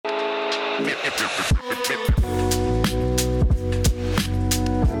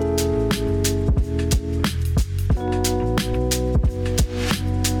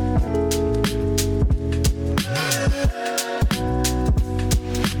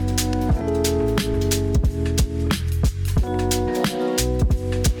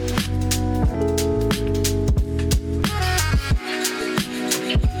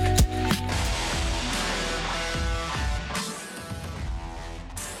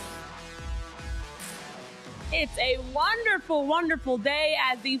It's a wonderful, wonderful day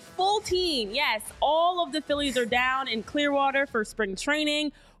as the full team, yes, all of the Phillies are down in Clearwater for spring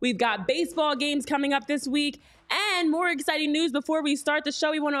training. We've got baseball games coming up this week. And more exciting news before we start the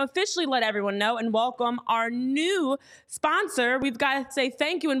show, we want to officially let everyone know and welcome our new sponsor. We've got to say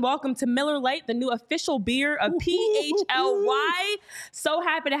thank you and welcome to Miller Lite, the new official beer of PHLY. So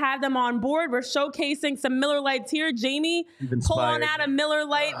happy to have them on board. We're showcasing some Miller Lights here. Jamie, pull on out a Miller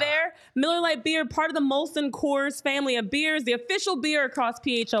Lite there. Miller Lite beer, part of the Molson Coors family of beers, the official beer across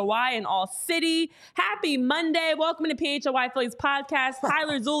PHLY in all city. Happy Monday. Welcome to PHLY Phillies podcast.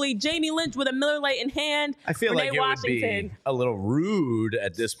 Tyler Zulli, Jamie Lynch with a Miller Lite in hand. I feel like it would be a little rude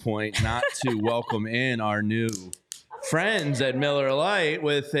at this point not to welcome in our new friends at Miller Lite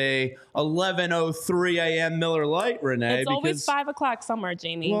with a 11:03 a.m. Miller Lite, Renee. It's always 5 o'clock somewhere,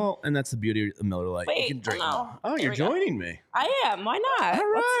 Jamie. Well, and that's the beauty of Miller Lite. Wait, you can drink. Oh, you're joining me. I am. Why not?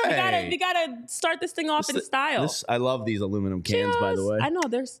 All right. We gotta start this thing off in style. I love these aluminum cans, by the way. I know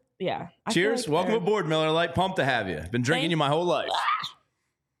there's, yeah. Cheers. Welcome aboard, Miller Lite. Pumped to have you. Been drinking you my whole life.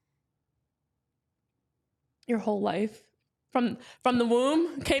 Your whole life. From the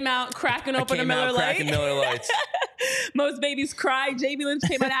womb, came out cracking open a Miller Lite. Cracking Miller Lights. Most babies cry. Jamie Lynch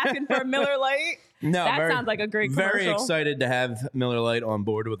came out asking for a Miller Lite. No, that sounds like a great commercial. Very excited to have Miller Lite on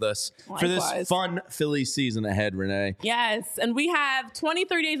board with us for this fun Philly season ahead, Renee. Yes, and we have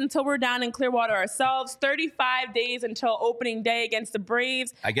 23 days until we're down in Clearwater ourselves, 35 days until opening day against the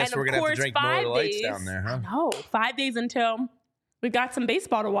Braves. I guess we're going to have to drink Miller Lights down there, huh? No, 5 days until we've got some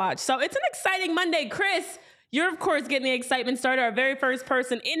baseball to watch. So it's an exciting Monday. Chris, you're, of course, getting the excitement started. Our very first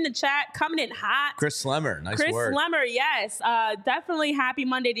person in the chat, coming in hot. Chris Slemmer, nice work. Chris Slemmer, yes. Definitely happy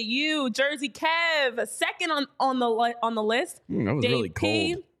Monday to you. Jersey Kev, second on the list. That was Dave really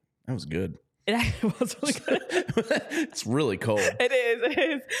P. cold. That was good. It was really good. It's really cold. It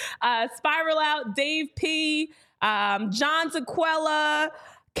is. Spiral Out, Dave P., John Sequella,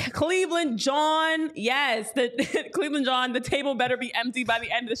 Cleveland John, yes, the Cleveland John, the table better be empty by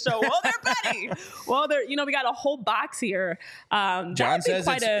the end of the show. Well, they're ready. Well, we got a whole box here. John says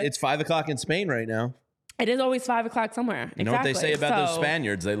it's 5 o'clock in Spain right now. It is always 5 o'clock somewhere. You know what they say about those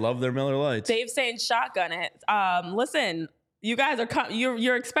Spaniards? They love their Miller Lights. Dave's saying shotgun it. Listen, you guys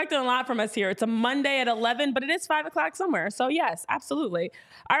you're expecting a lot from us here. It's a Monday at 11, but it is 5 o'clock somewhere. So yes, absolutely.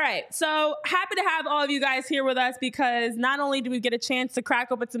 All right. So happy to have all of you guys here with us because not only do we get a chance to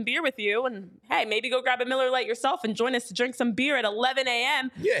crack open some beer with you and hey, maybe go grab a Miller Lite yourself and join us to drink some beer at 11 a.m.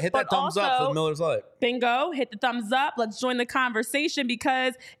 Yeah, hit that thumbs up for the Miller's Light. Bingo. Hit the thumbs up. Let's join the conversation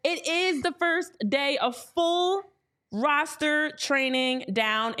because it is the first day of full roster training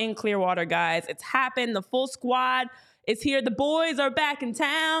down in Clearwater, guys. It's happened. The full squad is here. The boys are back in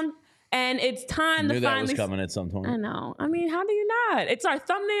town, and it's time to finally. That was coming at some point. I know. I mean, how do you not? It's our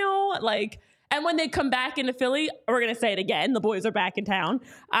thumbnail, and when they come back into Philly, we're gonna say it again. The boys are back in town.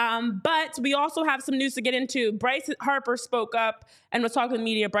 But we also have some news to get into. Harper spoke up and was talking to the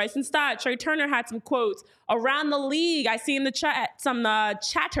media. Bryson Stott, Trey Turner had some quotes around the league. I see in the chat some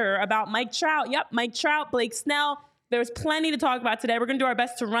chatter about Mike Trout. Yep, Mike Trout, Blake Snell. There's plenty to talk about today. We're going to do our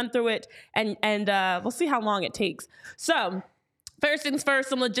best to run through it, and we'll see how long it takes. So first things first,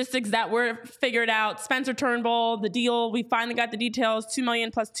 some logistics that were figured out. Spencer Turnbull, the deal, we finally got the details, $2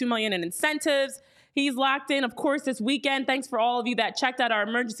 million plus $2 million in incentives. He's locked in, of course, this weekend. Thanks for all of you that checked out our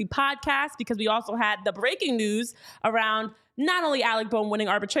emergency podcast because we also had the breaking news around not only Alec Bohm winning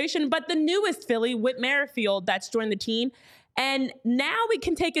arbitration, but the newest Philly, Whit Merrifield, that's joined the team. And now we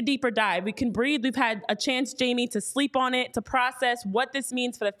can take a deeper dive. We can breathe. We've had a chance, Jamie, to sleep on it, to process what this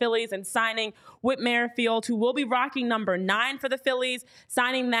means for the Phillies and signing Whit Merrifield, who will be rocking number 9 for the Phillies,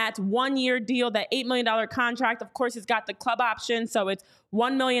 signing that 1-year deal, that $8 million contract. Of course, he's got the club option, so it's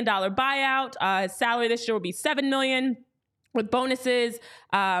 $1 million buyout. His salary this year will be $7 million. With bonuses,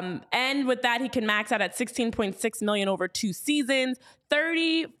 and with that, he can max out at $16.6 million over 2 seasons.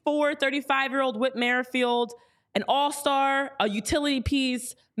 35-year-old Whit Merrifield, an all-star, a utility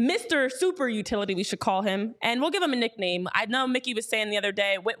piece, Mr. Super Utility, we should call him. And we'll give him a nickname. I know Mickey was saying the other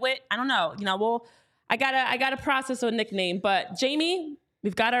day, Whit, I don't know. I gotta process a nickname. But Jamie,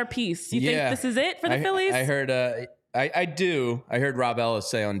 we've got our piece. You think this is it for the Phillies? I heard I do. I heard Rob Ellis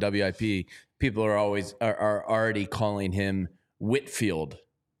say on WIP, people are already calling him Whitfield,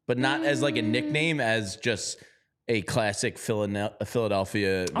 but not as like a nickname, as just a classic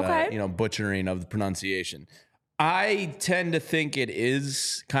Philadelphia, butchering of the pronunciation. I tend to think it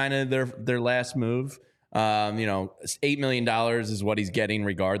is kind of their last move. $8 million is what he's getting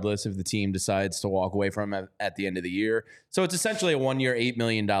regardless if the team decides to walk away from him at the end of the year. So it's essentially a 1 year, $8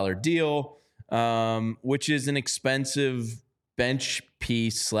 million deal, which is an expensive bench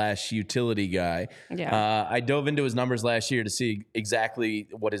piece / utility guy. Yeah. I dove into his numbers last year to see exactly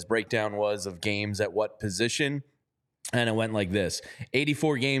what his breakdown was of games at what position. And it went like this: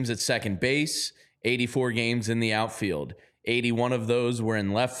 84 games at second base, 84 games in the outfield. 81 of those were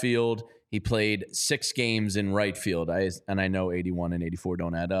in left field. He played 6 games in right field. I know 81 and 84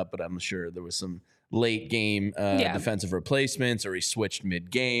 don't add up, but I'm sure there was some late game defensive replacements, or he switched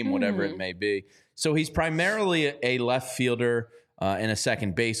mid-game, whatever it may be. So he's primarily a left fielder and a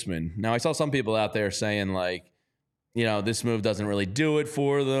second baseman. Now, I saw some people out there saying, like, this move doesn't really do it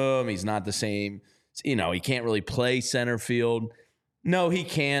for them. He's not the same. He can't really play center field. No, he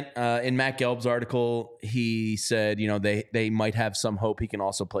can't. In Matt Gelb's article, he said, they might have some hope he can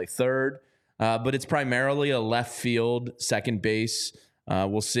also play third, but it's primarily a left field, second base.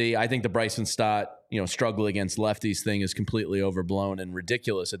 We'll see. I think the Bryson Stott, struggle against lefties thing is completely overblown and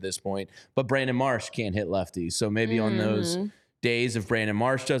ridiculous at this point. But Brandon Marsh can't hit lefties. So maybe on those days, if Brandon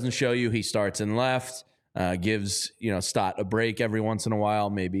Marsh doesn't show you, he starts in left, gives, Stott a break every once in a while,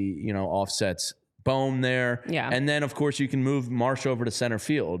 maybe, offsets Bohm there. Yeah. And then, of course, you can move Marsh over to center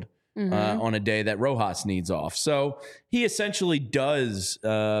field on a day that Rojas needs off. So he essentially does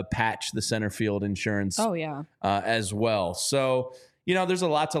patch the center field insurance as well. So, there's a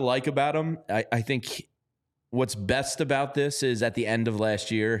lot to like about him. I think what's best about this is at the end of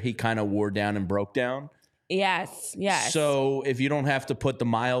last year, he kind of wore down and broke down. Yes. So if you don't have to put the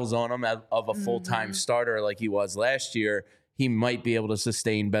miles on him of a full-time starter like he was last year, he might be able to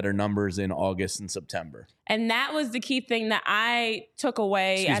sustain better numbers in August and September. And that was the key thing that I took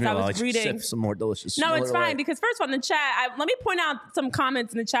away as I was reading. Sip some more delicious. No, it's fine, because first of all, in the chat, let me point out some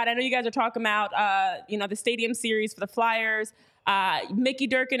comments in the chat. I know you guys are talking about, the stadium series for the Flyers. Mickey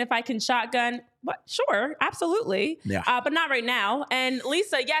Durkin, if I can shotgun. What? Sure, absolutely. Yeah. But not right now. And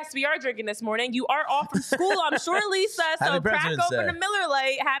Lisa, yes, we are drinking this morning. You are off from school, I'm sure, Lisa. So crack open a Miller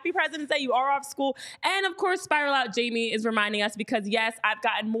Lite. Happy President's Day. You are off school. And of course, Spiral Out Jamie is reminding us, because yes, I've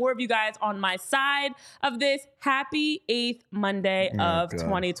gotten more of you guys on my side of this. Happy 8th Monday of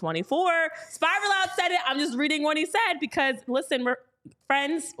 2024. Spiral Out said it. I'm just reading what he said, because listen, we're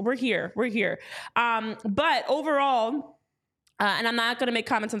friends. We're here. But overall, and I'm not going to make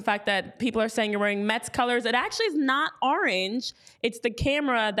comments on the fact that people are saying you're wearing Mets colors. It actually is not orange. It's the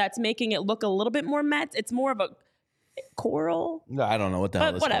camera that's making it look a little bit more Mets. It's more of a coral. No, I don't know what the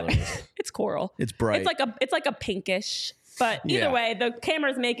hell this color is. It's coral. It's bright. It's like a pinkish. But either way, the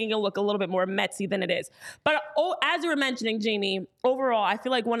camera's making it look a little bit more Metsy than it is. But as you were mentioning, Jamie, overall, I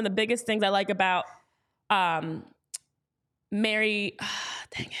feel like one of the biggest things I like about Mary,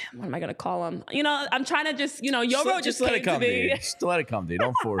 dang it, what am I going to call him? I'm trying to just, Yogo just let it come to me. Just let it come to you.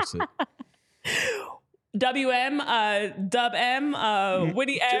 Don't force it. WM, Dub M,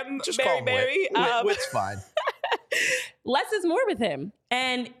 Witty M, just Mary. Wit's fine. Less is more with him.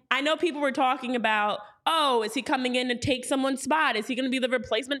 And I know people were talking about, is he coming in to take someone's spot? Is he going to be the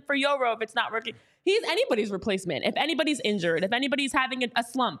replacement for Yoro if it's not working? He's anybody's replacement. If anybody's injured, if anybody's having a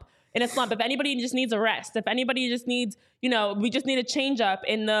slump, if anybody just needs a rest, if anybody just needs, we just need a change up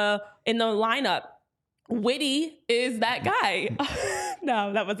in the lineup, Witty is that guy.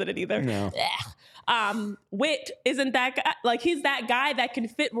 No, that wasn't it either. No. Witt isn't that guy. Like, he's that guy that can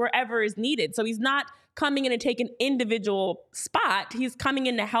fit wherever is needed. So he's not coming in to take an individual spot. He's coming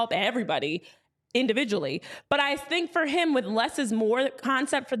in to help everybody individually. But I think for him, with less is more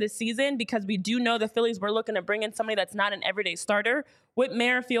concept for this season, because we do know the Phillies were looking to bring in somebody that's not an everyday starter. Whit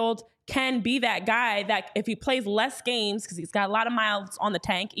Merrifield can be that guy that if he plays less games, because he's got a lot of miles on the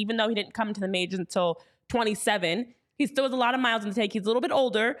tank, even though he didn't come into the majors until 27, he still has a lot of miles in the tank. He's a little bit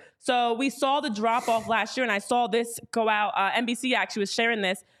older. So we saw the drop off last year, and I saw this go out. NBC actually was sharing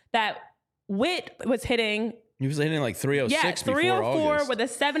this, that Witt was hitting. He was hitting like 306 before 304 August. with a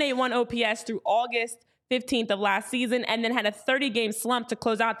 781 OPS through August 15th of last season, and then had a 30-game slump to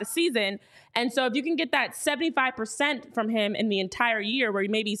close out the season. And so if you can get that 75% from him in the entire year, where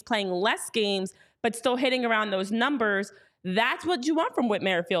maybe he's playing less games but still hitting around those numbers, that's what you want from Whit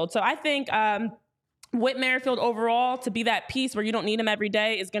Merrifield. So I think Whit Merrifield overall, to be that piece where you don't need him every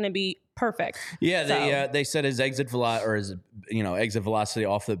day, is going to be perfect. Yeah, they said his exit velocity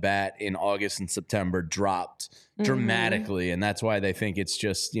off the bat in August and September dropped dramatically, and that's why they think it's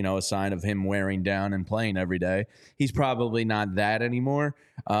just a sign of him wearing down and playing every day. He's probably not that anymore.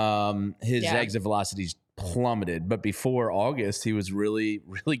 His exit velocity's plummeted, but before August, he was really,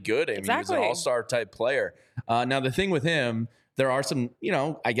 really good. I mean, he was an all-star type player. Now the thing with him, there are some,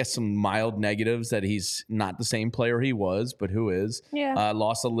 I guess some mild negatives that he's not the same player he was, but who is. Yeah.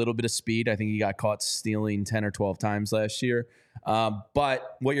 Lost a little bit of speed. I think he got caught stealing 10 or 12 times last year.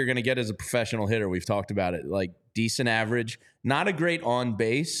 But what you're going to get as a professional hitter, we've talked about it, like decent average, not a great on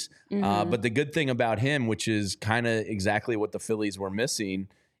base. But the good thing about him, which is kind of exactly what the Phillies were missing,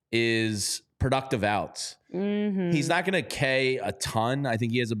 is productive outs. He's not going to K a ton. I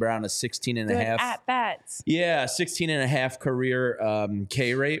think he has around a 16 and a half at bats. Yeah, 16 and a half career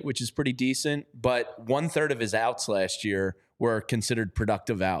K rate, which is pretty decent. But 1/3 of his outs last year were considered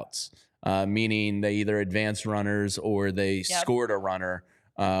productive outs, meaning they either advanced runners or they scored a runner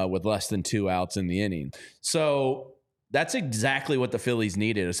with less than 2 outs in the inning. So that's exactly what the Phillies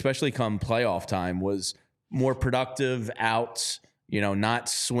needed, especially come playoff time, was more productive outs. Not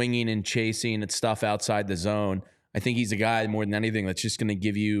swinging and chasing at stuff outside the zone. I think he's a guy more than anything that's just going to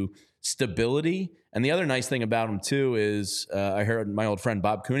give you stability. And the other nice thing about him too is I heard my old friend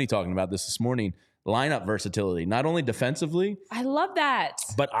Bob Cooney talking about this morning, lineup versatility, not only defensively. I love that.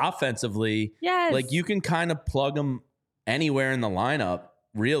 But offensively. Yes. Like you can kind of plug him anywhere in the lineup,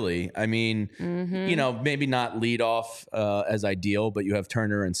 really. I mean, maybe not lead off as ideal, but you have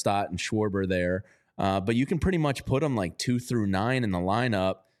Turner and Stott and Schwarber there. But you can pretty much put him like 2 through 9 in the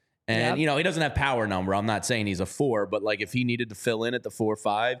lineup. And, he doesn't have power number. I'm not saying he's a 4, but like if he needed to fill in at the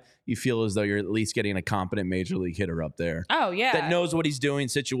 4-5, you feel as though you're at least getting a competent major league hitter up there. Oh, yeah. That knows what he's doing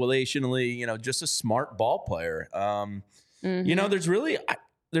situationally, just a smart ball player. There's really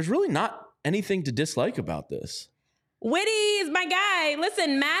not anything to dislike about this. Witty is my guy.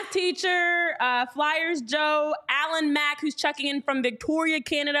 Listen, math teacher, Flyers Joe, Alan Mack, who's checking in from Victoria,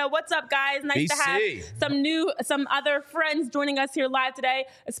 Canada. What's up, guys? Nice to have some other friends joining us here live today,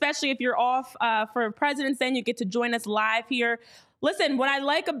 especially if you're off for President's Day and you get to join us live here. Listen, what I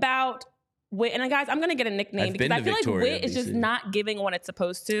like about Wit, and guys, I'm going to get a nickname because I feel like Wit is just not giving what it's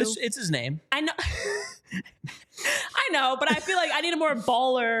supposed to. It's his name. I know. I know, but I feel like I need a more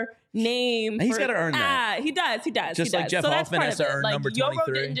baller name. He's got to earn that. He does. Just like Jeff Hoffman has to earn number 23.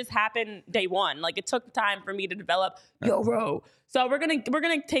 Yoro didn't just happen day one. Like it took time for me to develop Yoro. So we're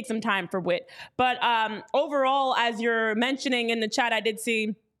gonna take some time for Wit. But overall, as you're mentioning in the chat, I did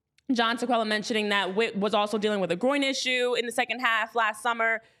see John Sequella mentioning that Wit was also dealing with a groin issue in the second half last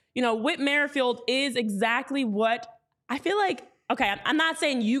summer. Whit Merrifield is exactly what I feel like. Okay, I'm not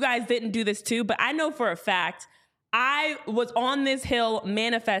saying you guys didn't do this too, but I know for a fact I was on this hill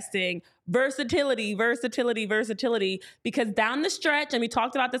manifesting versatility, because down the stretch, and we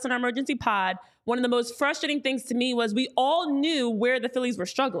talked about this in our emergency pod, one of the most frustrating things to me was we all knew where the Phillies were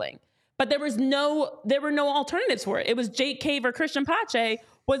struggling, but there were no alternatives for it. It was Jake Cave or Christian Pache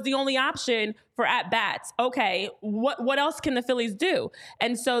was the only option for at-bats. Okay, what else can the Phillies do?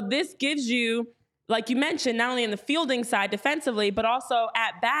 And so this gives you, like you mentioned, not only in the fielding side defensively, but also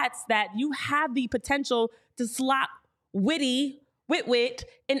at bats that you have the potential to slot Wit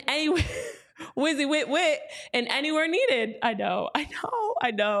in any Wit in anywhere needed. I know.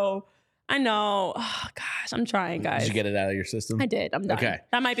 Oh gosh, I'm trying, guys. Did you get it out of your system? I did. I'm done. Okay.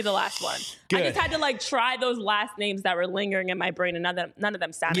 That might be the last one. Good. I just had to try those last names that were lingering in my brain, and none of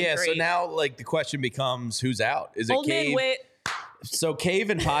them sounded great. So now the question becomes, who's out? Is it Old Cave? Man Wit. So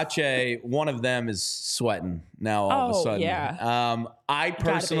Cave and Pache, one of them is sweating now all of a sudden. Yeah. I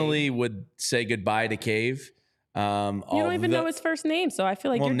personally would say goodbye to Cave. You don't even know his first name, so I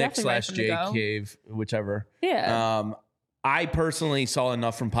feel like you're Nick definitely right from the go. Cave, whichever. Yeah. I personally saw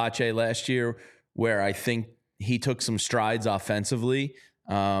enough from Pache last year where I think he took some strides offensively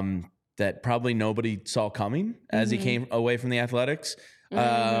that probably nobody saw coming as he came away from the Athletics.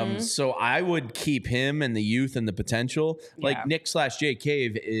 So I would keep him and the youth and the potential. Like Nick/J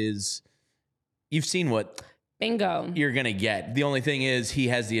Cave is, you've seen what bingo you're going to get. The only thing is he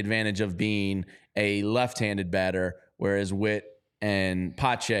has the advantage of being a left-handed batter, whereas Wit and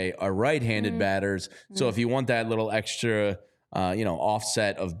Pache are right-handed batters. So if you want that little extra,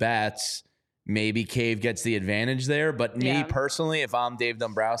 offset of bats, maybe Cave gets the advantage there. But me personally, if I'm Dave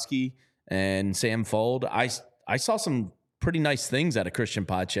Dombrowski and Sam Fold, I saw some pretty nice things out of Christian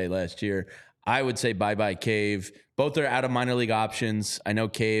Pache last year. I would say bye-bye Cave. Both are out of minor league options. I know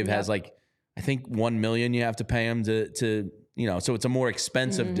Cave has I think $1 million you have to pay him to so it's a more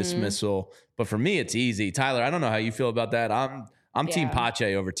expensive dismissal. But for me, it's easy. Tyler, I don't know how you feel about that. I'm Team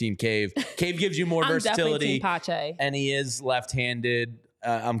Pache over Team Cave. Cave gives you more versatility. Definitely Team Pache. And he is left-handed.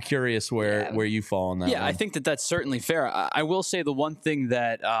 I'm curious where you fall on that one. I think that's certainly fair. I will say the one thing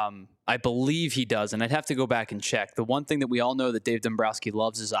that I believe he does, and I'd have to go back and check, the one thing that we all know that Dave Dombrowski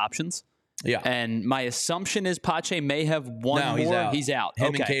loves is options. Yeah. And my assumption is Pache may have one more. He's out.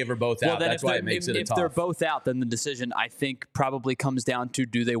 Him and Cave are both out. That's why it makes it a tough. If they're both out, then the decision, I think, probably comes down to,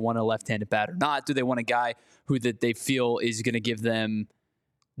 do they want a left-handed bat or not? Do they want a guy who that they feel is going to give them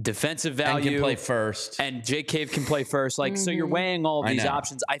defensive value? And can play first. And Jake Cave can play first. So you're weighing all of these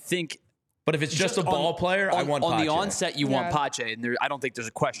options. I think... But if it's just a ball player, I want Pache. On the onset, you want Pache, and I don't think there's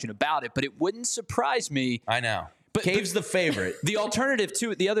a question about it, but it wouldn't surprise me. I know. But Cave's the favorite. The alternative,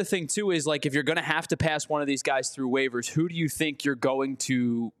 too, the other thing, too, is if you're going to have to pass one of these guys through waivers, who do you think you're going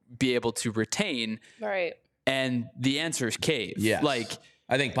to be able to retain? Right. And the answer is Cave. Yeah.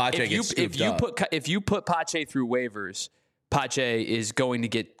 I think Pache gets scooped up. If you put Pache through waivers, Pache is going to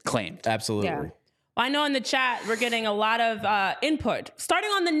get claimed. Absolutely. Yeah. Well, I know in the chat we're getting a lot of input. Starting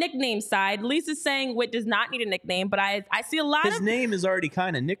on the nickname side, Lisa's saying Whit does not need a nickname, but I see a lot His name is already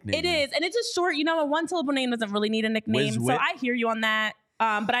kind of nicknamed. It is, and it's just short. A one-syllable name doesn't really need a nickname, so I hear you on that.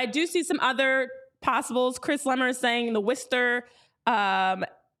 But I do see some other possibles. Chris Lemmer is saying the Wister.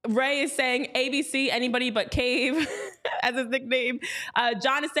 Ray is saying ABC, anybody but Cave as his nickname.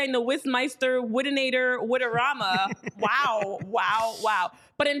 John is saying the Wistmeister, Wittinator, Witterama. Wow.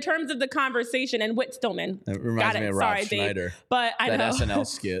 But in terms of the conversation, and Whit Stillman. It reminds me of Rob Schneider. Dave, but I know. That SNL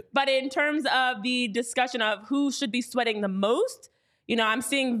skit. But in terms of the discussion of who should be sweating the most, I'm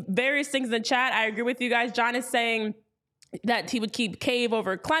seeing various things in the chat. I agree with you guys. John is saying that he would keep Cave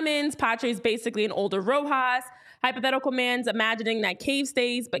over Clemens. Pache is basically an older Rojas. Hypothetical Man's imagining that Cave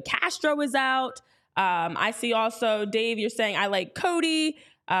stays, but Castro is out. I see also, Dave, you're saying, I like Cody.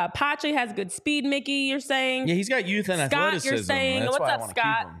 Pache has good speed, Mickey, you're saying. Yeah, he's got youth and Scott, athleticism. You're saying, That's what's why up,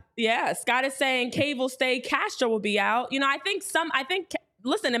 Scott? Yeah, Scott is saying Cave will stay, Castro will be out. I think,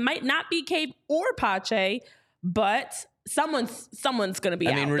 listen, it might not be Cave or Pache, but someone's going to be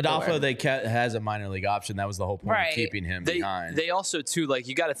out. Rodolfo, has a minor league option. That was the whole point of keeping him behind. They also, too,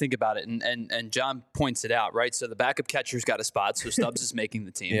 you got to think about it, and John points it out, right? So the backup catcher's got a spot, so Stubbs is making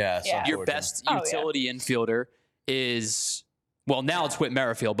the team. Yeah. Your best utility infielder is... Well, now it's Whit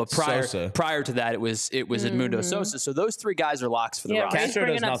Merrifield, but prior to that, it was Edmundo Sosa. So those three guys are locks for the roster. Castro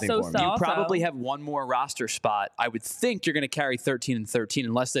does nothing for him. You probably have one more roster spot. I would think you're going to carry 13 and 13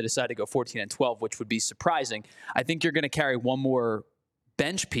 unless they decide to go 14 and 12, which would be surprising. I think you're going to carry one more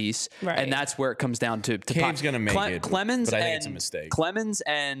bench piece, and that's where it comes down to Cave's going to make it, Clemens, but I think it's a mistake. Clemens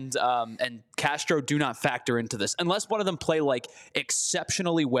and Castro do not factor into this unless one of them play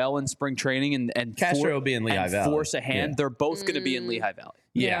exceptionally well in spring training and Castro will be in Lehigh Valley. Force a hand. They're both going to be in Lehigh Valley.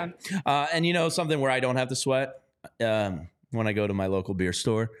 Yeah. And something where I don't have to sweat when I go to my local beer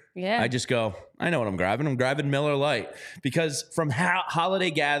store. Yeah. I just go, I know what I'm grabbing. I'm grabbing Miller Lite, because from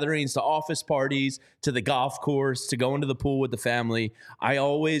holiday gatherings to office parties to the golf course to going to the pool with the family, I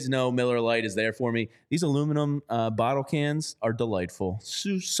always know Miller Lite is there for me. These aluminum bottle cans are delightful.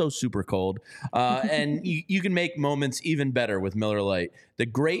 So super cold. And you can make moments even better with Miller Lite. The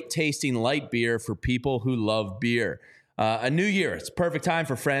great tasting light beer for people who love beer. A new year, it's perfect time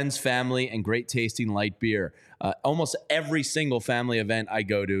for friends, family, and great tasting light beer. Almost every single family event I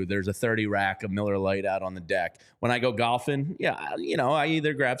go to, there's a 30 rack of Miller Lite out on the deck. When I go golfing, I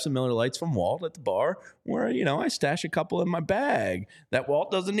either grab some Miller Lights from Walt at the bar, or, I stash a couple in my bag that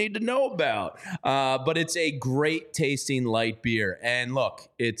Walt doesn't need to know about. But it's a great tasting light beer. And look,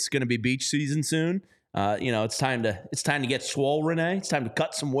 it's going to be beach season soon. It's time to get swole, Renee. It's time to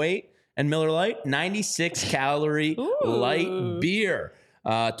cut some weight. And Miller Lite, 96 calorie light beer.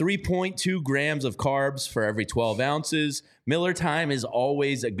 3.2 grams of carbs for every 12 ounces. Miller Time is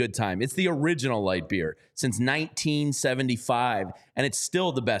always a good time. It's the original light beer since 1975, and it's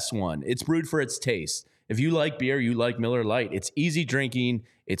still the best one. It's brewed for its taste. If you like beer, you like Miller Lite. It's easy drinking.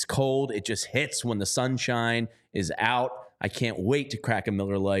 It's cold. It just hits when the sunshine is out. I can't wait to crack a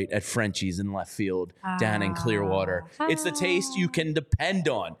Miller Lite at Frenchie's in left field down in Clearwater. It's the taste you can depend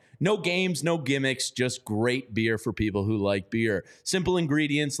on. No games, no gimmicks, just great beer for people who like beer. Simple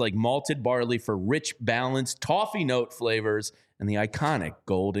ingredients like malted barley for rich, balanced toffee note flavors and the iconic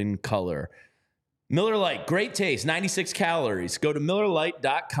golden color. Miller Lite, great taste, 96 calories. Go to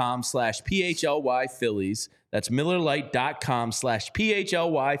MillerLite.com/PHLY Phillies. That's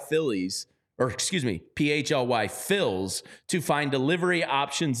MillerLite.com/PHLY Phillies. PHLY Phils to find delivery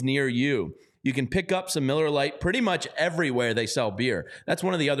options near you. You can pick up some Miller Lite pretty much everywhere they sell beer. That's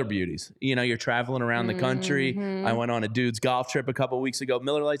one of the other beauties. You're traveling around the country. I went on a dude's golf trip a couple weeks ago.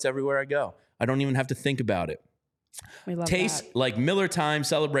 Miller Lite's everywhere I go. I don't even have to think about it. We love Taste that. like Miller time.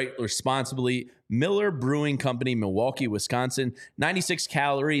 Celebrate responsibly. Miller Brewing Company, Milwaukee, Wisconsin. 96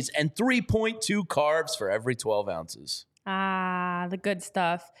 calories and 3.2 carbs for every 12 ounces. Ah, the good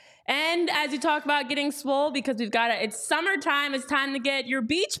stuff. And as you talk about getting swole, because it's summertime, it's time to get your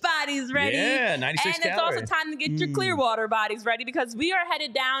beach bodies ready. Yeah, 96 And it's calories. also time to get your Clearwater bodies ready because we are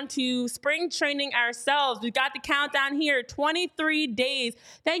headed down to spring training ourselves. We've got the countdown here, 23 days.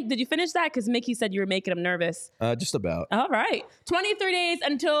 Did you finish that? Because Mickey said you were making him nervous. Just about. All right. 23 days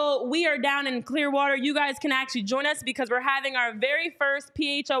until we are down in Clearwater. You guys can actually join us because we're having our very first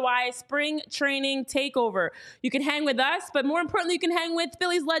PHOI spring training takeover. You can hang with us, but more importantly, you can hang with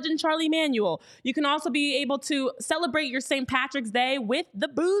Phillies legend Charlie Manuel. You can also be able to celebrate your St. Patrick's Day with the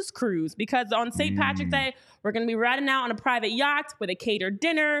Booze Cruise because on St. Patrick's Day, we're going to be riding out on a private yacht with a catered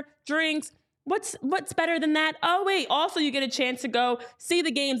dinner, drinks. What's better than that? Oh, wait. Also, you get a chance to go see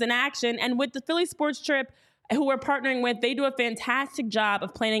the games in action. And with the Philly Sports Trip, who we're partnering with, they do a fantastic job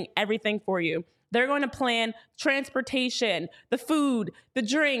of planning everything for you. They're going to plan transportation, the food, the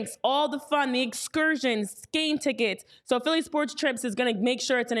drinks, all the fun, the excursions, game tickets. So Philly Sports Trips is going to make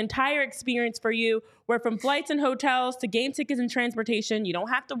sure it's an entire experience for you, where from flights and hotels to game tickets and transportation, you don't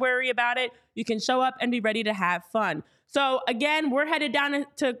have to worry about it. You can show up and be ready to have fun. So again, we're headed down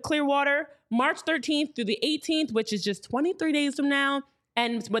to Clearwater March 13th through the 18th, which is just 23 days from now.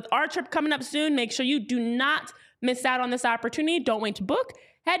 And with our trip coming up soon, make sure you do not miss out on this opportunity. Don't wait to book.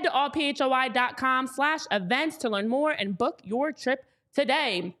 Head to allphoi.com/events to learn more and book your trip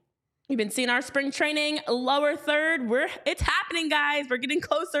today. You've been seeing our spring training lower third. It's happening, guys. We're getting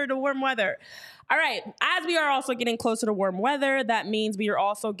closer to warm weather. All right. As we are also getting closer to warm weather, that means we are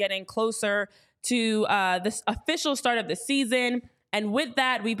also getting closer to this official start of the season. And with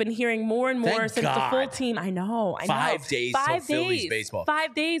that, we've been hearing more and more since the full team. I know. 5 days till Phillies baseball.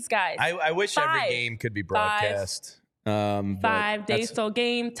 5 days, guys. I wish every game could be broadcast. 5 days till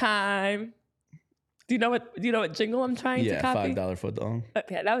game time. Do you know what jingle I'm trying to copy? $5 football.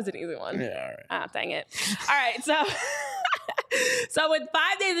 Okay, that was an easy one. Yeah, all right. Ah, dang it. All right, so with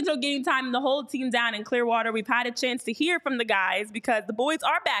 5 days until game time and the whole team down in Clearwater, we've had a chance to hear from the guys because the boys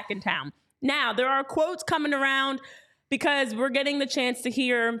are back in town. Now, there are quotes coming around because we're getting the chance to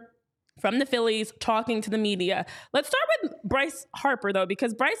hear from the Phillies talking to the media. Let's start with Bryce Harper, though,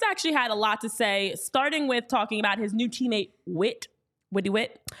 because Bryce actually had a lot to say, starting with talking about his new teammate, Woody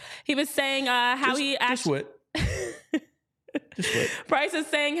Witt. He was saying Just Witt. Bryce is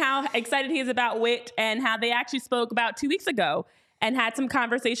saying how excited he is about Witt and how they actually spoke about 2 weeks ago and had some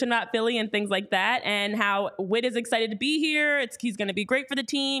conversation about Philly and things like that, and how Witt is excited to be here. He's going to be great for the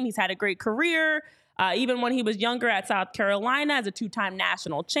team. He's had a great career, even when he was younger at South Carolina as a 2-time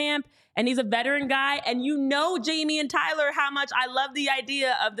national champ. And he's a veteran guy. And you know, Jamie and Tyler, how much I love the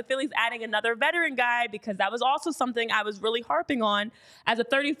idea of the Phillies adding another veteran guy, because that was also something I was really harping on. As a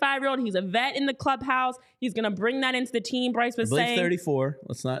 35-year-old, he's a vet in the clubhouse. He's going to bring that into the team. Bryce was saying 34.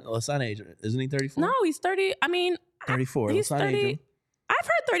 Let's not age him. Isn't he 34? No, he's 30. I mean, 34. He's Let's not 30. age him. I've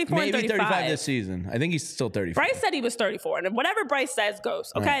heard 34 Maybe and 35. 35 this season. I think he's still 34. Bryce said he was 34, and whatever Bryce says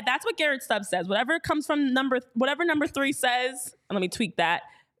goes. Okay, right. That's what Garrett Stubbs says. Whatever comes from whatever number 3 says, and let me tweak that,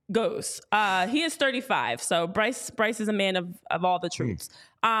 goes. He is 35, so Bryce is a man of all the truths.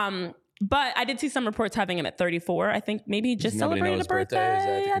 But I did see some reports having him at 34. I think maybe he just celebrated a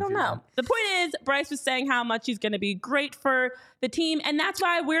birthday. I don't know. The point is, Bryce was saying how much he's going to be great for the team, and that's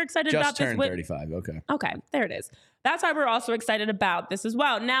why we're excited about this. Just turned 35. Okay, there it is. That's why we're also excited about this as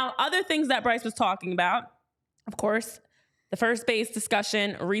well. Now, other things that Bryce was talking about, of course, the first base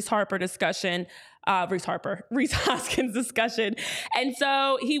discussion, Reese Hoskins discussion. And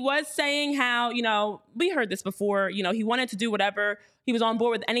so he was saying how, we heard this before, he wanted to do whatever. He was on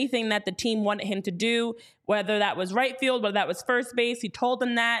board with anything that the team wanted him to do, whether that was right field, whether that was first base. He told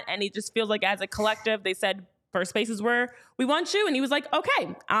them that, and he just feels like as a collective, they said, first base is where we want you. And he was like,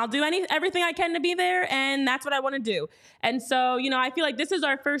 okay, I'll do everything I can to be there. And that's what I want to do. And so, I feel like this is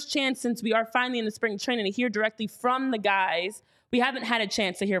our first chance, since we are finally in the spring training, to hear directly from the guys. We haven't had a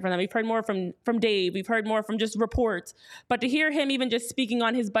chance to hear from them. We've heard more from Dave. We've heard more from just reports. But to hear him even just speaking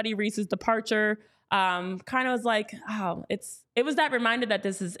on his buddy Reese's departure, kind of was like, oh, it was that reminder that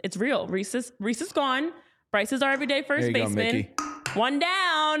it's real. Reese is gone. Bryce is our everyday first baseman. One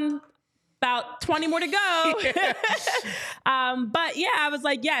down. About 20 more to go. But yeah, I was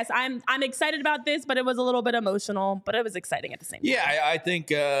like, yes, I'm excited about this, but it was a little bit emotional, but it was exciting at the same time. Yeah, I think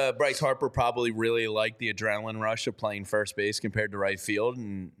Bryce Harper probably really liked the adrenaline rush of playing first base compared to right field,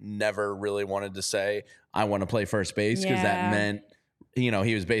 and never really wanted to say, I want to play first base, because that meant, he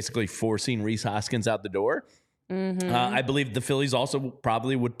was basically forcing Reese Hoskins out the door. Mm-hmm. I believe the Phillies also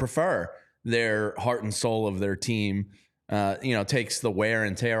probably would prefer their heart and soul of their team, takes the wear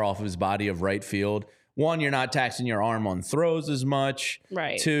and tear off of his body of right field. One, you're not taxing your arm on throws as much.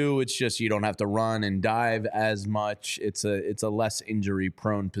 Right. Two, it's just you don't have to run and dive as much. It's a less injury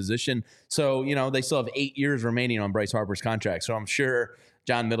prone position. So, they still have 8 years remaining on Bryce Harper's contract. So I'm sure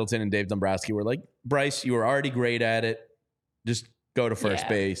John Middleton and Dave Dombrowski were like, Bryce, you were already great at it. Just go to first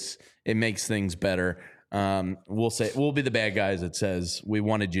base. It makes things better. We'll be the bad guys that says we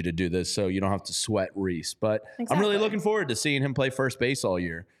wanted you to do this so you don't have to sweat Reese. But I'm really looking forward to seeing him play first base all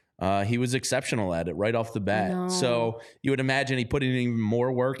year. He was exceptional at it right off the bat. So you would imagine he put in even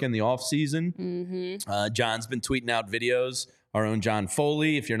more work in the offseason. Mm-hmm. John's been tweeting out videos. Our own John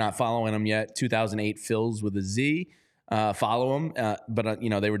Foley, if you're not following him yet, 2008 Phillies with a Z. Follow him. But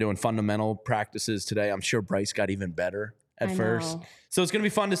they were doing fundamental practices today. I'm sure Bryce got even better at first. So it's going to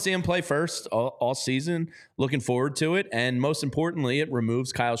be fun to see him play first all season. Looking forward to it. And most importantly, it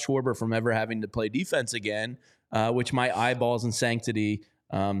removes Kyle Schwarber from ever having to play defense again, which my eyeballs and sanctity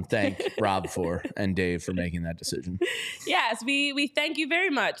thank Rob for and Dave for making that decision. Yes, we thank you very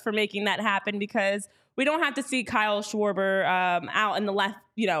much for making that happen, because we don't have to see Kyle Schwarber out in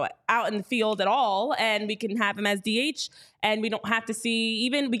the field at all, and we can have him as DH, and we don't have to see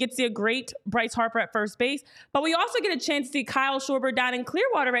we get to see a great Bryce Harper at first base, but we also get a chance to see Kyle Schwarber down in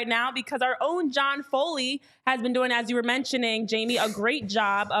Clearwater right now, because our own John Foley has been doing, as you were mentioning, Jamie, a great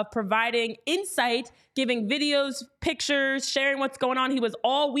job of providing insight, giving videos, pictures, sharing what's going on. He was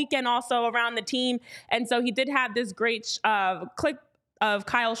all weekend also around the team, and so he did have this great clip of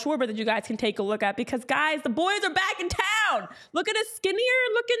Kyle Schwarber that you guys can take a look at, because guys, the boys are back in town. Look at a skinnier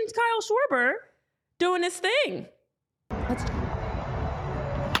looking Kyle Schwarber doing his thing.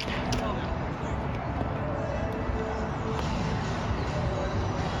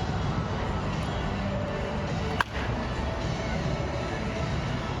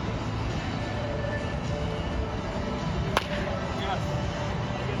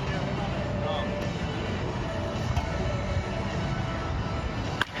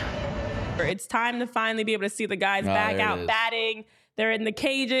 It's time to finally be able to see the guys back out batting. They're in the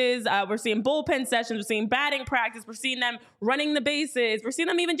cages. We're seeing bullpen sessions. We're seeing batting practice. We're seeing them running the bases. We're seeing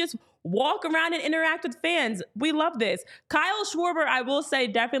them even just walk around and interact with fans. We love this. Kyle Schwarber, I will say,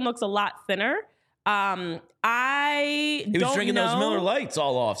 definitely looks a lot thinner. He was drinking those Miller Lights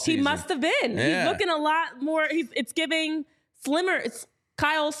all off season. He must have been. Yeah. He's looking a lot more. It's giving slimmer. It's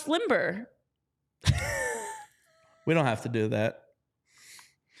Kyle Slimber. We don't have to do that.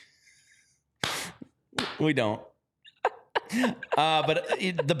 We don't. But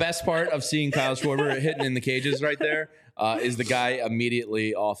the best part of seeing Kyle Schwarber hitting in the cages right there is the guy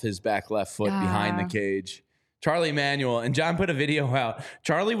immediately off his back left foot behind the cage. Charlie Emanuel, and John put a video out.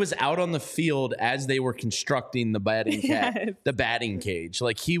 Charlie was out on the field as they were constructing the batting cage.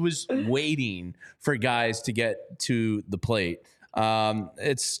 Like, he was waiting for guys to get to the plate.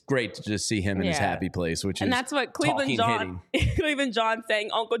 It's great to just see him in his happy place, and that's what Cleveland John saying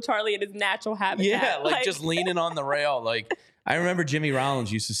Uncle Charlie in his natural habitat. Yeah, like just leaning on the rail. Like, I remember Jimmy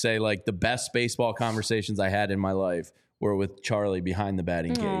Rollins used to say, like, the best baseball conversations I had in my life were with Charlie behind the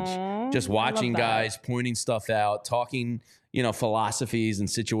batting cage, just watching guys, pointing stuff out, talking, philosophies and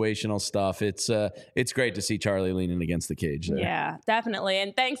situational stuff. It's great to see Charlie leaning against the cage there. Yeah, definitely.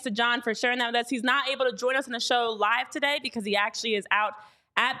 And thanks to John for sharing that with us. He's not able to join us on the show live today because he actually is out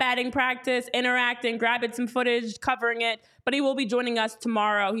at batting practice, interacting, grabbing some footage, covering it. But he will be joining us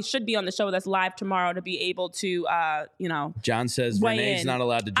tomorrow. He should be on the show with us live tomorrow to be able to, John says Renee's not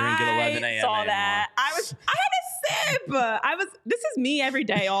allowed to drink at 11 a.m. I saw that. I had a sip. This is me every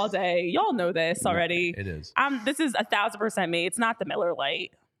day, all day. Y'all know this already. It is. This is 1,000% me. It's not the Miller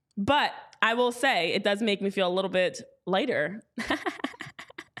Lite. But I will say it does make me feel a little bit lighter. Oh,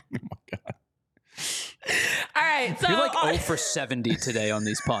 my God. All right. So you're like 0 for 70 today on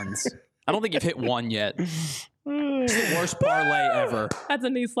these puns. I don't think you've hit one yet. It's the worst parlay ever. That's a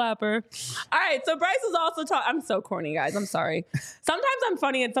knee slapper. All right, so Bryce is also talking. I'm so corny, guys. I'm sorry. Sometimes I'm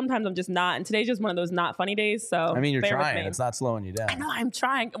funny and sometimes I'm just not. And today's just one of those not funny days. So I mean, you're trying. It's not slowing you down. I know, I'm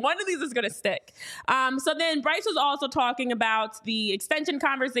trying. One of these is going to stick. So then Bryce was also talking about the extension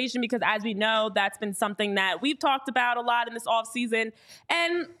conversation, because as we know, that's been something that we've talked about a lot in this offseason.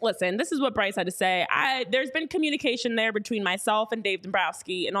 And listen, this is what Bryce had to say. There's been communication there between myself and Dave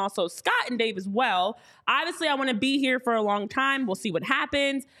Dombrowski, and also Scott and Dave as well. Obviously, I want to be here for a long time. We'll see what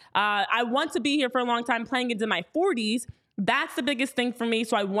happens. I want to be here for a long time, playing into my 40s. That's the biggest thing for me,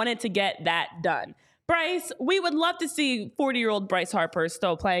 so I wanted to get that done. Bryce, we would love to see 40-year-old Bryce Harper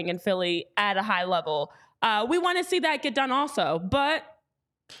still playing in Philly at a high level. We want to see that get done also, but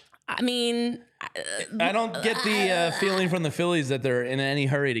I mean, I don't get the feeling from the Phillies that they're in any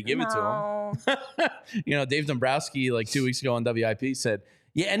hurry to give it to them. Dave Dombrowski, like 2 weeks ago on WIP said,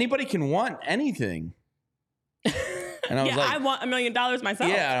 yeah, anybody can want anything. And I was like, I want $1 million myself.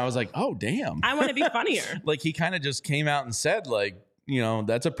 Yeah. And I was like, oh, damn. I want to be funnier. Like, he kind of just came out and said, like,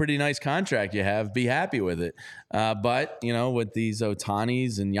 that's a pretty nice contract you have. Be happy with it. But, with these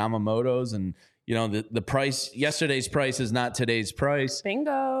Otanis and Yamamotos and, the price, yesterday's price is not today's price.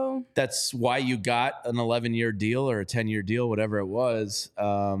 Bingo. That's why you got an 11-year deal or a 10-year deal, whatever it was.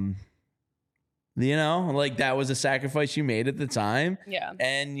 Like, that was a sacrifice you made at the time. Yeah.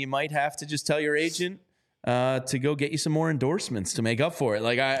 And you might have to just tell your agent to go get you some more endorsements to make up for it.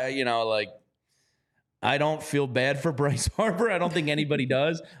 Like, I don't feel bad for Bryce Harper. I don't think anybody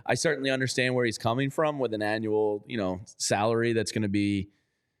does. I certainly understand where he's coming from with an annual, salary that's going to be,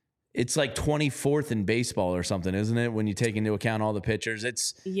 it's like 24th in baseball or something, isn't it? When you take into account all the pitchers,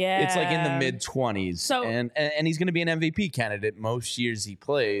 it's like in the mid 20s. So, and he's going to be an MVP candidate most years he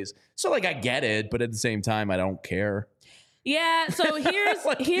plays. So like, I get it, but at the same time, I don't care. Yeah, so here's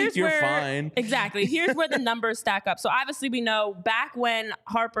like, here's you're where fine. Exactly. Here's where the numbers stack up. So obviously we know back when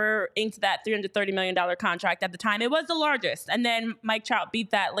Harper inked that $330 million contract at the time, it was the largest. And then Mike Trout beat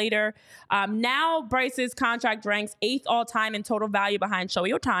that later. Now Bryce's contract ranks 8th all time in total value behind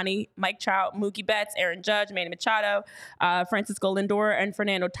Shohei Ohtani, Mike Trout, Mookie Betts, Aaron Judge, Manny Machado, Francisco Lindor, and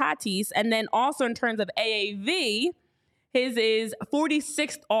Fernando Tatis. And then also in terms of AAV, his is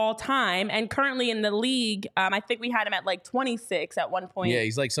 46th all time, and currently in the league, I think we had him at like 26 at one point. Yeah,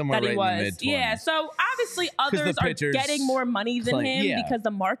 he's like somewhere right in the mid 20s. Yeah, so obviously others are getting more money than him because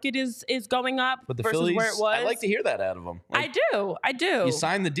the market is going up but the versus Phillies, where it was. I like to hear that out of them. Like, I do. You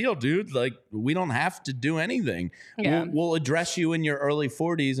signed the deal, dude. Like, we don't have to do anything. Yeah. We'll address you in your early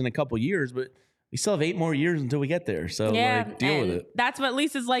 40s in a couple years, but we still have 8 more years until we get there. So deal with it. That's what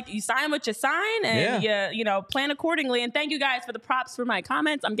Lisa's like. You sign what you sign and you plan accordingly. And thank you guys for the props for my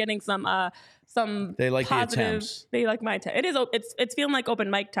comments. I'm getting some they like positive, the attempts. They like my attempt. It's feeling like open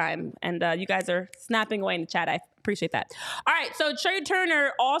mic time. And you guys are snapping away in the chat. I appreciate that. All right. So Trey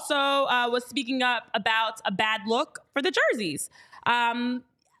Turner also was speaking up about a bad look for the jerseys.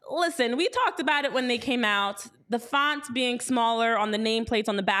 Listen, we talked about it when they came out. The font being smaller on the nameplates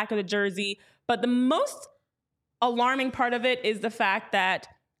on the back of the jersey. But the most alarming part of it is the fact that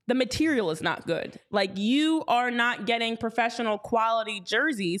the material is not good. Like, you are not getting professional quality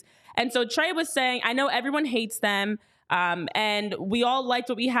jerseys. And so Trey was saying, I know everyone hates them. And we all liked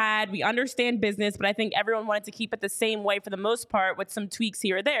what we had. We understand business, but I think everyone wanted to keep it the same way for the most part with some tweaks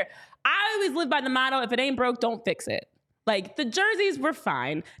here or there. I always live by the motto, if it ain't broke, don't fix it. Like, the jerseys were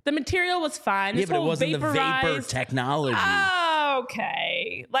fine. The material was fine. Yeah, but it wasn't the vapor technology.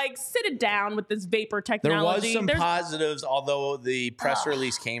 Okay. Like, sit it down with this vapor technology. There was some positives, although the press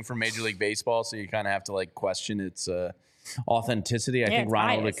release came from Major League Baseball, so you kind of have to, like, question its authenticity. I think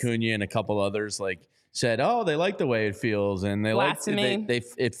Ronald Acuna and a couple others, like, said, oh, they like the way it feels, and they like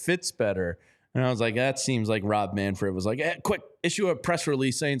it fits better. And I was like, that seems like Rob Manfred was like, quick, issue a press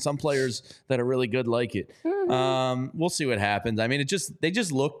release saying some players that are really good like it. Mm-hmm. We'll see what happens. I mean, they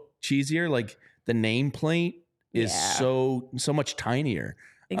just look cheesier. Like, the nameplate is so much tinier.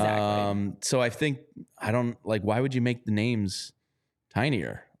 Exactly. So I think, why would you make the names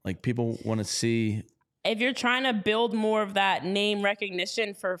tinier? Like, people want to see. If you're trying to build more of that name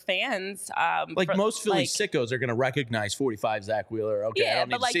recognition for fans, most Philly sickos are going to recognize 45 Zach Wheeler. Okay, I don't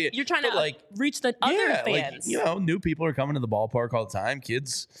need to see it. You're trying to reach the other fans. New people are coming to the ballpark all the time.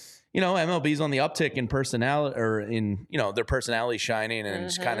 Kids, MLB's on the uptick in personality, or in their personality shining and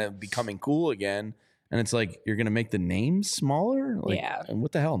it's kind of becoming cool again. And it's like, you're going to make the names smaller? And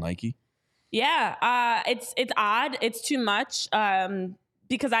what the hell, Nike? Yeah, it's odd. It's too much.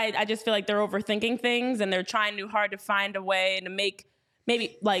 Because I just feel like they're overthinking things and they're trying too hard to find a way to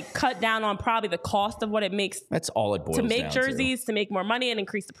maybe cut down on probably the cost of what it makes. That's all it boils down to. To make jerseys, to make more money and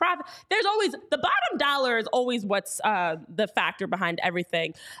increase the profit. There's always, the bottom dollar is always what's the factor behind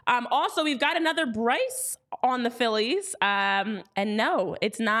everything. Also, we've got another Bryce on the Phillies. And no,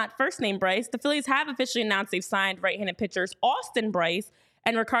 it's not first name Bryce. The Phillies have officially announced they've signed right-handed pitchers Austin Bryce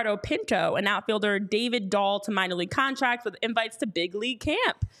and Ricardo Pinto, and outfielder David Dahl to minor league contracts with invites to big league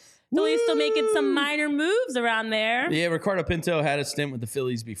camp. Phillies still making some minor moves around there. Yeah, Ricardo Pinto had a stint with the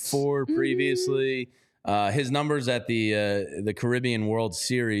Phillies before, previously. His numbers at the Caribbean World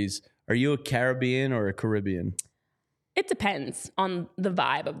Series. Are you a Caribbean or a Caribbean? It depends on the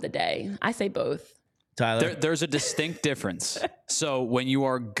vibe of the day. I say both. Tyler? There's a distinct difference. So when you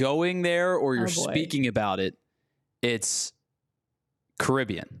are going there or you're speaking about it, it's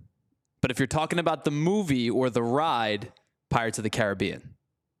Caribbean. But if you're talking about the movie or the ride, Pirates of the Caribbean.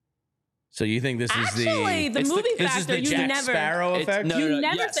 So you think this is the movie this factor? is the You Jack never Sparrow effect. You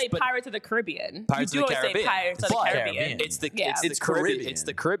never say Pirates of the Caribbean. Pirates you of the always Caribbean. say Pirates of the Caribbean. It's the Caribbean. It's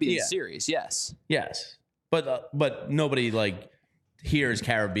the Caribbean series. Yes. Yes, but nobody like hears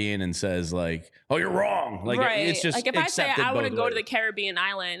Caribbean and says like, "Oh, you're wrong." Like it's just like if I say I want to go to the ways. Caribbean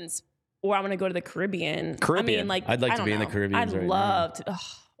islands or I want to go to the Caribbean. I mean, like I'd like to be in the Caribbean. I'd love to.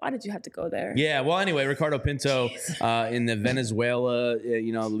 Why did you have to go there? Yeah. Well, anyway, Ricardo Pinto in the Venezuela,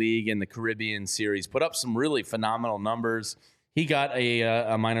 league in the Caribbean series put up some really phenomenal numbers. He got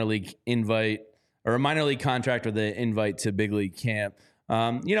a minor league invite or a minor league contract with an invite to big league camp.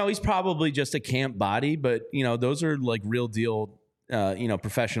 He's probably just a camp body, but those are like real deal,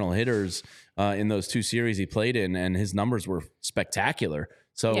 professional hitters in those two series he played in, and his numbers were spectacular.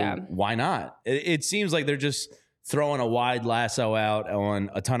 So why not? It seems like they're just throwing a wide lasso out on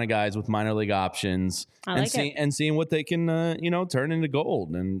a ton of guys with minor league options and seeing what they can, turn into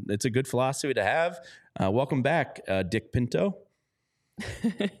gold. And it's a good philosophy to have. Welcome back, Dick Pinto.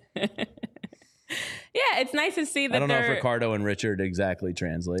 Yeah, it's nice to see that. I don't know if Ricardo and Richard exactly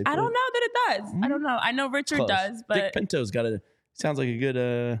translate. I don't know that it does. I don't know. I know Richard does, but Dick Pinto's sounds like a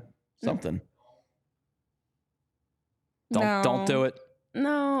good something. Don't do it.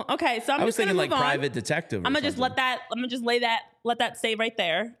 No. Okay. So I was thinking like private detective. I'm gonna just let that stay right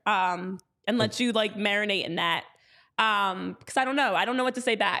there. And let you like marinate in that. Because I don't know. I don't know what to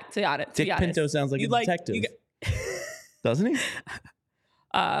say back to honest. Dick Pinto sounds like a detective. Doesn't he?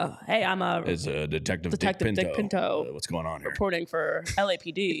 Hey, it's a detective Dick Pinto. What's going on here? Reporting for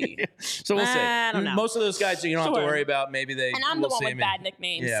LAPD. So we'll see. I don't know. Most of those guys you don't have to worry about. Maybe they. And I'm the one with bad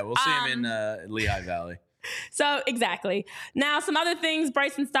nicknames. Yeah, we'll see him in Lehigh Valley. So exactly. Now, some other things.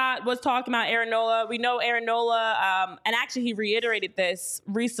 Bryson Stott was talking about Aaron Nola. We know Aaron Nola, and actually he reiterated this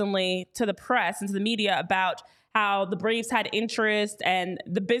recently to the press and to the media about how the Braves had interest and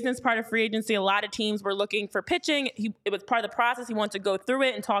the business part of free agency. A lot of teams were looking for pitching. It was part of the process. He wanted to go through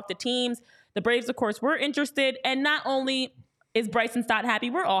it and talk to teams. The Braves, of course, were interested. And not only is Bryson Stott happy,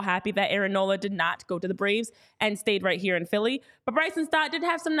 we're all happy that Aaron Nola did not go to the Braves and stayed right here in Philly. But Bryson Stott did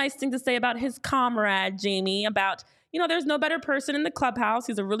have some nice things to say about his comrade, Jamie, about, there's no better person in the clubhouse.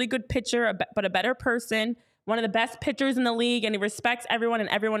 He's a really good pitcher, but a better person, one of the best pitchers in the league, and he respects everyone and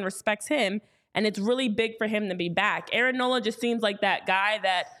everyone respects him. And it's really big for him to be back. Aaron Nola just seems like that guy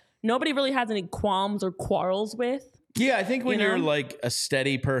that nobody really has any qualms or quarrels with. Yeah, I think when you're like a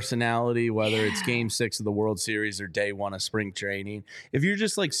steady personality, whether it's game 6 of the World Series or day 1 of spring training, if you're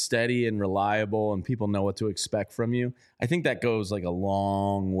just like steady and reliable and people know what to expect from you, I think that goes like a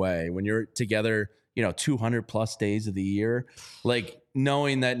long way. When you're together, 200 plus days of the year, like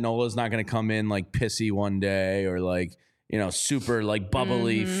knowing that Nola's not going to come in like pissy one day or like, super like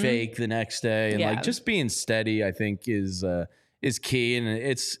bubbly fake the next day. And like just being steady, I think is key. And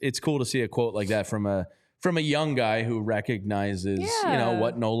it's cool to see a quote like that from a young guy who recognizes,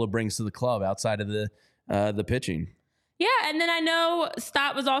 what Nola brings to the club outside of the pitching. Yeah. And then I know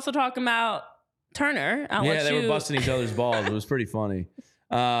Stott was also talking about Turner. They were busting each other's balls. It was pretty funny.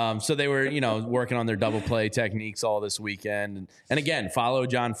 So they were, working on their double play techniques all this weekend. And again, follow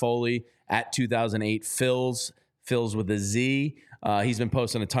John Foley at 2008 Phils with a Z. He's been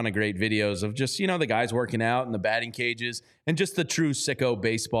posting a ton of great videos of just, the guys working out in the batting cages and just the true sicko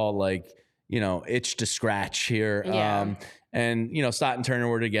baseball, like, itch to scratch here. Yeah. And Stott and Turner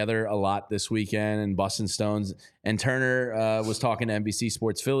were together a lot this weekend and busting stones. And Turner was talking to NBC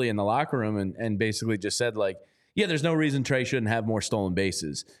Sports Philly in the locker room and basically just said, like, yeah, there's no reason Trey shouldn't have more stolen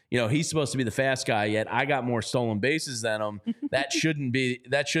bases. He's supposed to be the fast guy, yet I got more stolen bases than him. That shouldn't be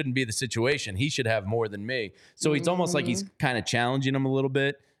the situation. He should have more than me. So it's almost like he's kind of challenging him a little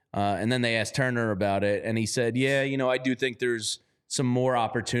bit. And then they asked Turner about it, and he said, yeah, I do think there's some more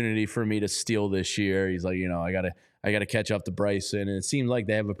opportunity for me to steal this year. He's like, I gotta catch up to Bryson. And it seems like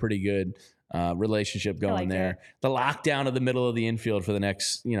they have a pretty good relationship going there. The lockdown of the middle of the infield for the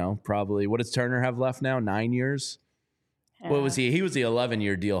next, probably, what does Turner have left now? 9 years? Yeah. What was he? He was the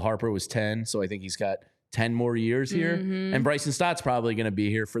 11-year deal. Harper was 10. So I think he's got 10 more years here. And Bryson Stott's probably going to be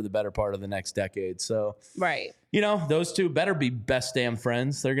here for the better part of the next decade. So, right. Those two better be best damn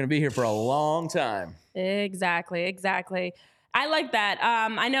friends. They're going to be here for a long time. Exactly. I like that.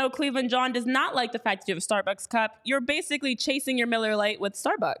 I know Cleveland John does not like the fact that you have a Starbucks cup. You're basically chasing your Miller Lite with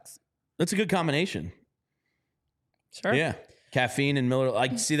Starbucks. That's a good combination. Sure. Yeah. Caffeine and Miller.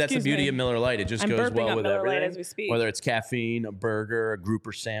 I see that's the beauty of Miller Lite. It just goes well with Miller everything. Lite as we speak. Whether it's caffeine, a burger, a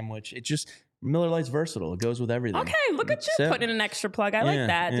grouper sandwich. Miller Lite's versatile. It goes with everything. Okay, look at you putting in an extra plug. I like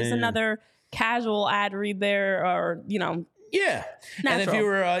that. Just another casual ad read there or, Yeah. Natural. And if you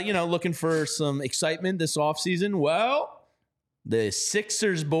were, looking for some excitement this offseason, well, The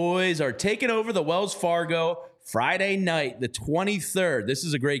Sixers boys are taking over the Wells Fargo Friday night, the 23rd. This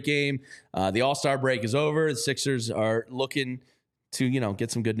is a great game. The All-Star break is over. The Sixers are looking to, get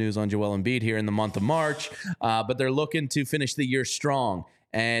some good news on Joel Embiid here in the month of March. But they're looking to finish the year strong.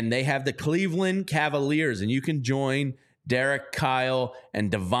 And they have the Cleveland Cavaliers. And you can join Derek, Kyle, and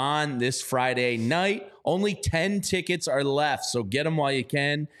Devon this Friday night. Only 10 tickets are left, so get them while you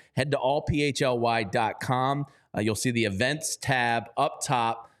can. Head to allphly.com. You'll see the events tab up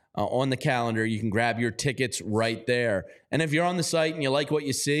top on the calendar. You can grab your tickets right there. And if you're on the site and you like what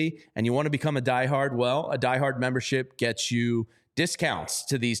you see and you want to become a diehard, well, a diehard membership gets you discounts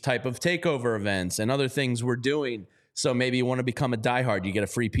to these type of takeover events and other things we're doing. So maybe you want to become a diehard. You get a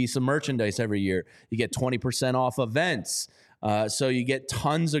free piece of merchandise every year. You get 20% off events. So you get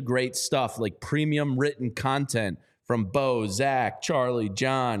tons of great stuff like premium written content from Bo, Zach, Charlie,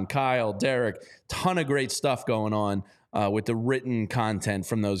 John, Kyle, Derek. Ton of great stuff going on with the written content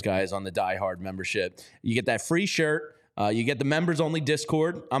from those guys on the diehard membership. You get that free shirt. You get the members only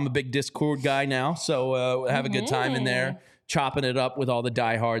Discord. I'm a big Discord guy now, so have a good time in there, chopping it up with all the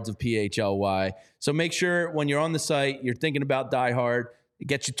diehards of PHLY. So make sure when you're on the site, you're thinking about diehard. It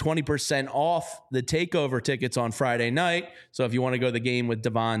gets you 20% off the takeover tickets on Friday night. So if you want to go to the game with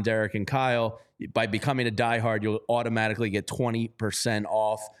Devon, Derek, and Kyle, by becoming a diehard, you'll automatically get 20%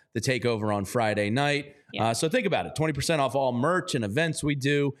 off the takeover on Friday night. Yeah. So think about it. 20% off all merch and events we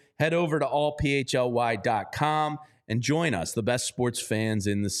do. Head over to allphly.com and join us, the best sports fans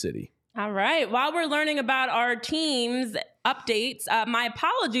in the city. All right. While we're learning about our team's updates, my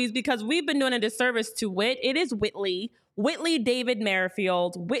apologies because we've been doing a disservice to Whit. It is Whitley David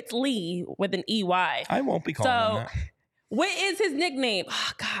Merrifield, Whitley with an EY. I won't be calling him that. Whit is his nickname.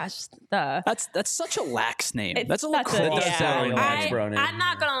 Oh, gosh. That's such a lax name. That's a little I'm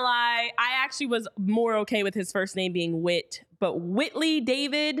not going to lie. I actually was more okay with his first name being Whit, but Whitley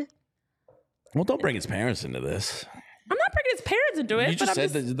David. Well, don't bring his parents into this. I'm not bringing his parents into it. You just said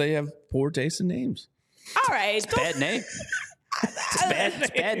that they have poor taste in names. All right. It's a bad name. It's a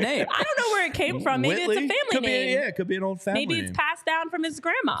bad name. I don't know where it came from. Maybe Whitley? It's a family name. It could be an old family Maybe it's passed down from his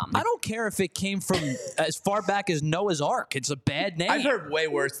grandma. I don't care if it came from as far back as Noah's Ark. It's a bad name. I've heard way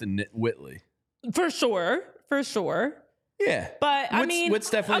worse than Whitley. For sure. Yeah. But Whit's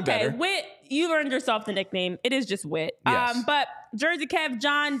definitely better. Whit, you earned yourself the nickname. It is just Whit. Yes. But Jersey Kev,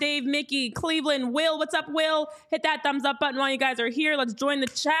 John, Dave, Mickey, Cleveland, Will, what's up, Will? Hit that thumbs up button while you guys are here. Let's join the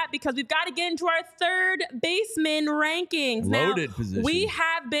chat because we've got to get into our third baseman rankings. Loaded position. We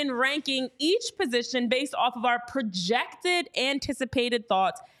have been ranking each position based off of our projected anticipated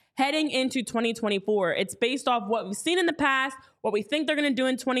thoughts heading into 2024. It's based off what we've seen in the past, what we think they're going to do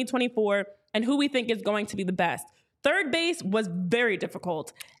in 2024, and who we think is going to be the best. Third base was very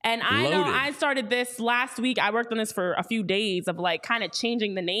difficult. And I know I started this last week. I worked on this for a few days of kind of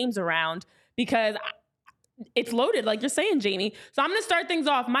changing the names around because it's loaded, like you're saying, Jamie. So I'm going to start things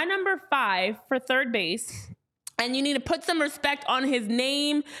off. My number 5 for third base, and you need to put some respect on his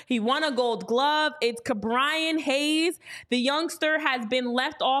name. He won a Gold Glove. It's Ke'Bryan Hayes. The youngster has been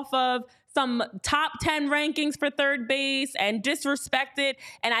left off of some top 10 rankings for third base and disrespected.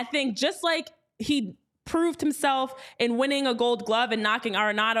 And I think just like he proved himself in winning a Gold Glove and knocking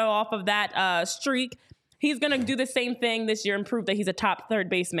Arenado off of that streak, he's going to do the same thing this year and prove that he's a top third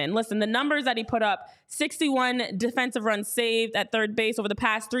baseman. Listen, the numbers that he put up, 61 defensive runs saved at third base over the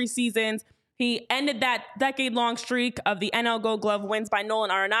past 3 seasons. He ended that decade-long streak of the NL Gold Glove wins by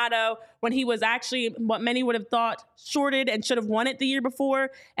Nolan Arenado when he was actually what many would have thought shorted and should have won it the year before.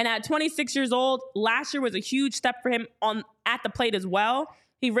 And at 26 years old, last year was a huge step for him at the plate as well.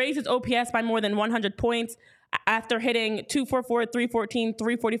 He raised his OPS by more than 100 points after hitting 244, 314,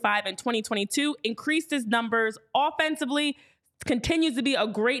 345 in 2022, increased his numbers offensively, continues to be a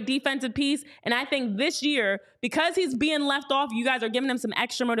great defensive piece. And I think this year, because he's being left off, you guys are giving him some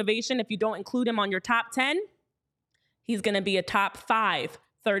extra motivation. If you don't include him on your top 10, he's going to be a top 5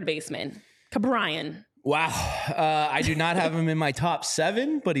 third baseman. Ke'Bryan. Wow. I do not have him in my top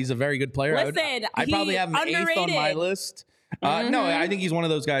 7, but he's a very good player. Listen, I probably have him underrated. 8th on my list. No, I think he's one of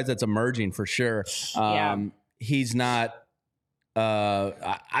those guys that's emerging for sure. He's not,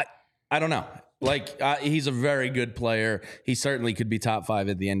 I don't know. He's a very good player. He certainly could be top 5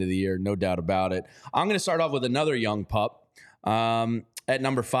 at the end of the year. No doubt about it. I'm going to start off with another young pup at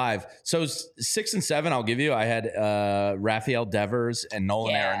number 5. So 6 and 7, I'll give you. I had Rafael Devers and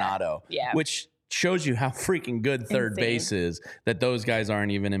Nolan Arenado, which shows you how freaking good third base is that those guys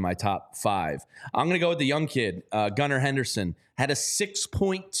aren't even in my top 5. I'm going to go with the young kid, Gunnar Henderson. Had a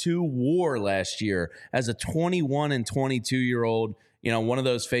 6.2 WAR last year as a 21 and 22-year-old one of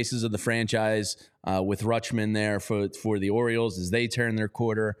those faces of the franchise with Rutschman there for the Orioles as they turn their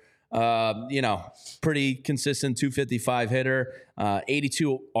quarter. Pretty consistent 255 hitter,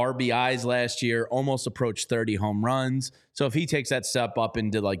 82 RBIs last year, almost approached 30 home runs. So if he takes that step up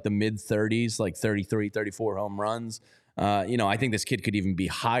into like the mid 30s, like 33, 34 home runs, I think this kid could even be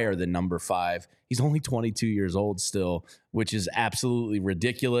higher than number 5. He's only 22 years old still, which is absolutely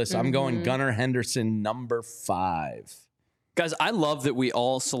ridiculous. I'm going Gunnar Henderson, number 5. Guys, I love that we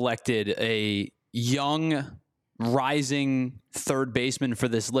all selected a young, rising third baseman for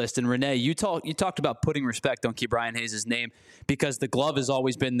this list. And Renee, you talked about putting respect on Ke'Bryan Hayes' name because the glove has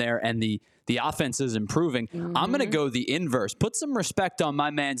always been there and the offense is improving. I'm going to go the inverse. Put some respect on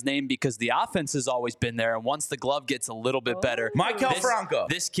my man's name because the offense has always been there. And once the glove gets a little bit better, Michael Franco.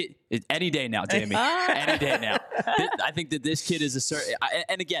 This kid, any day now, Jamie. Any day now. I think that this kid is a certain.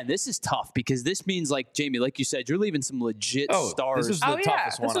 And again, this is tough because this means, like Jamie, like you said, you're leaving some legit stars. This is the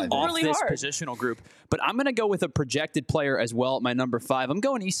toughest one. This was really this hard. Positional group. But I'm going to go with a projected player as well at my number 5. I'm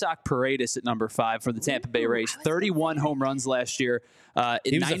going Isaac Paredes at number 5 for the Tampa Bay Rays. 31 home runs last year.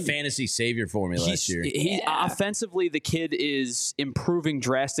 He was a fantasy savior for me last year. Offensively, the kid is improving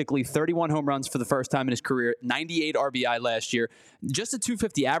drastically. 31 home runs for the first time in his career. 98 RBI last year. Just a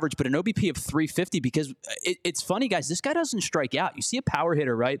 250 average, but an OBP of 350 because it's funny, guys. This guy doesn't strike out. You see a power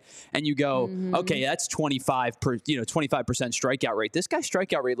hitter, right? And you go, okay, that's 25% strikeout rate. This guy's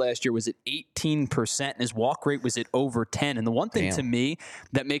strikeout rate last year was at 18%, and his walk rate was at over 10. And the one thing to me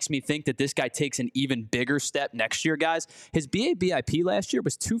that makes me think that this guy takes an even bigger step next year, guys, his BABIP last year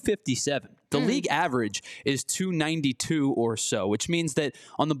was 257. The league average is 292 or so, which means that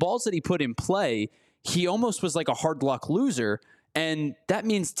on the balls that he put in play, he almost was like a hard luck loser. And that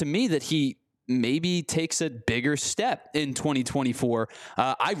means to me that he maybe takes a bigger step in 2024.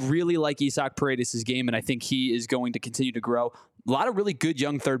 I really like Isaac Paredes' game, and I think he is going to continue to grow. A lot of really good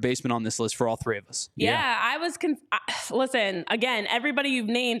young third basemen on this list for all three of us. Yeah, I was listen, again, everybody you've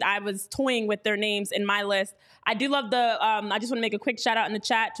named, I was toying with their names in my list. I do love I just want to make a quick shout out in the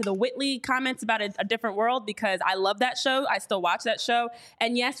chat to the Whitley comments about a different world because I love that show. I still watch that show.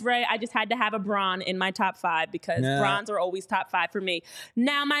 And yes, Ray, I just had to have a Braun in my top 5 because Brauns are always top 5 for me.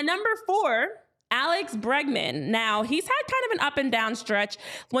 Now, my number 4, Alex Bregman. Now, he's had kind of an up and down stretch.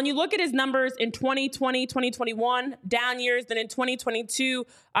 When you look at his numbers in 2020, 2021, down years, then in 2022,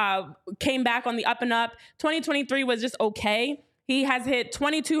 came back on the up and up. 2023 was just okay. He has hit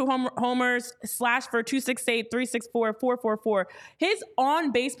 22 homers, slash for 268, 364, 444. His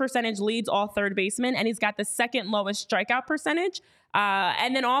on-base percentage leads all third basemen, and he's got the second lowest strikeout percentage.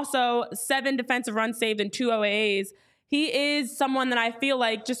 And then also 7 defensive runs saved and 2 OAAs. He is someone that I feel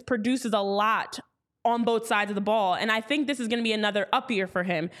like just produces a lot on both sides of the ball. And I think this is going to be another up year for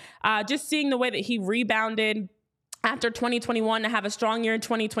him. Just seeing the way that he rebounded after 2021 to have a strong year in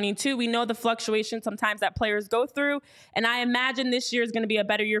 2022. We know the fluctuation sometimes that players go through. And I imagine this year is going to be a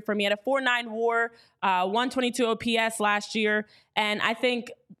better year for me. At a 4.9 WAR, 122 OPS last year. And I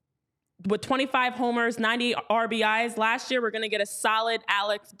think with 25 homers, 90 RBIs last year, we're going to get a solid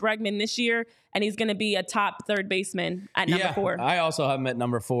Alex Bregman this year, and he's going to be a top third baseman at number 4. I also have him at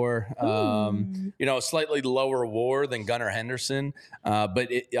number 4. A slightly lower WAR than Gunnar Henderson, but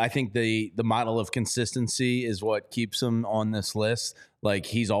I think the model of consistency is what keeps him on this list. Like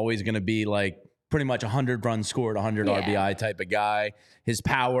he's always going to be like pretty much 100 runs scored, 100 RBI type of guy. His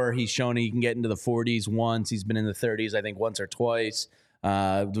power, he's shown he can get into the 40s once. He's been in the 30s, I think, once or twice.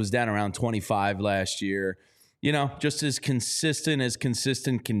 Was down around 25 last year. Just as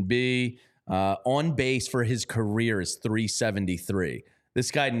consistent can be. On base for his career is 373.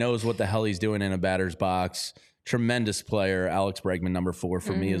 This guy knows what the hell he's doing in a batter's box. Tremendous player. Alex Bregman, number 4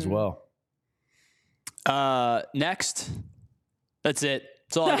 for me as well. Next. That's it.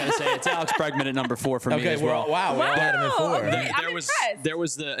 That's all I got to say. It's Alex Bregman at number 4 for me as well. Wow. We had him at 4. Okay, There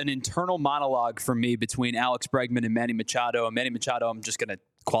was an internal monologue for me between Alex Bregman and Manny Machado. And Manny Machado, I'm just going to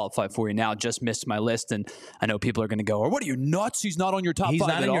qualify for you now, just missed my list. And I know people are going to go, what are you, nuts? He's not on your top 5 He's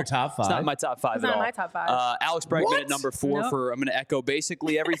not at in all. your top 5. He's not in my top 5 at all. Not in my top 5. Alex Bregman What? at number 4 for, I'm going to echo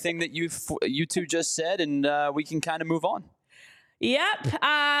basically everything that you two just said, and we can kind of move on. Yep.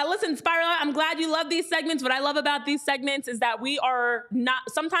 Listen, Spirala, I'm glad you love these segments. What I love about these segments is that we are not,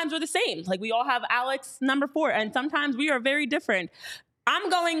 sometimes we're the same. Like we all have Alex number 4, and sometimes we are very different.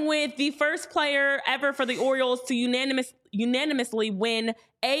 I'm going with the first player ever for the Orioles to unanimously win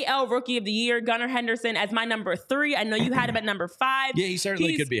AL Rookie of the Year, Gunnar Henderson, as my number 3. I know you had him at number 5. Yeah, he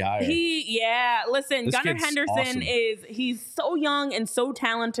certainly could be higher. Listen, This Gunnar kid's Henderson awesome. he's so young and so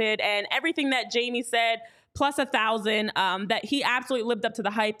talented, and everything that Jamie said, plus 1,000. That he absolutely lived up to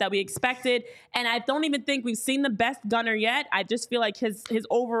the hype that we expected. And I don't even think we've seen the best gunner yet. I just feel like his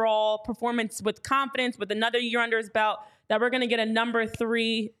overall performance with confidence, with another year under his belt, that we're going to get a number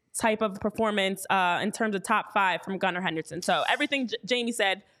 3 type of performance in terms of top 5 from Gunnar Henderson. So everything Jamie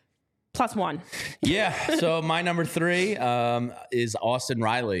said, +1. Yeah. So my number 3 is Austin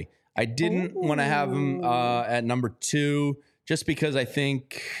Riley. I didn't want to have him at number 2 just because I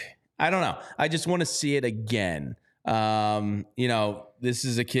don't know. I just want to see it again. This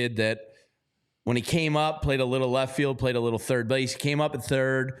is a kid that when he came up, played a little left field, played a little third base. He came up at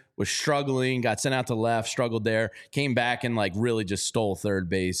third, was struggling, got sent out to left, struggled there, came back and really just stole third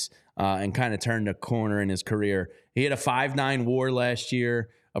base and kind of turned a corner in his career. He had a 5.9 WAR last year,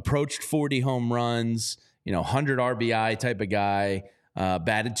 approached 40 home runs, 100 RBI type of guy.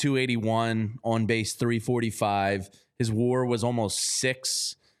 Batted .281, on base .345. His WAR was almost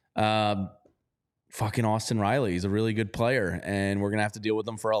 6. Fucking Austin Riley. He's a really good player, and we're gonna have to deal with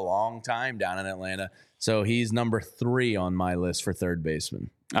him for a long time down in Atlanta. So he's number 3 on my list for third baseman.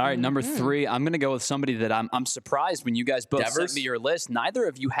 All right, number 3. I'm going to go with somebody that I'm surprised when you guys both sent me your list. Neither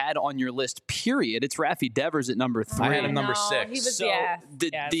of you had on your list, period. It's Rafi Devers at number 3. I had him number 6. He was, so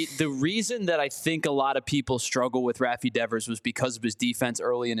the reason that I think a lot of people struggle with Rafi Devers was because of his defense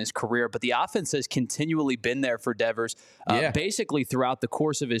early in his career, but the offense has continually been there for Devers basically throughout the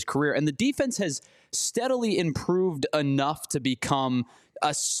course of his career. And the defense has steadily improved enough to become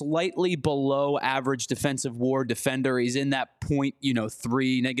a slightly below average defensive WAR defender. He's in that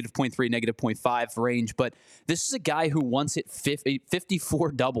 -0.3, -0.5 range. But this is a guy who once hit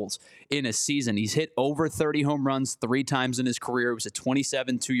 54 doubles in a season. He's hit over 30 home runs 3 times in his career. He was at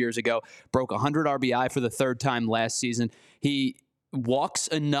 27 2 years ago. Broke 100 RBI for the 3rd time last season. He walks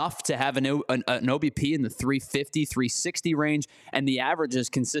enough to have an OBP in the 350, 360 range, and the average is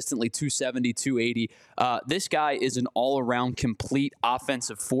consistently 270, 280. This guy is an all-around complete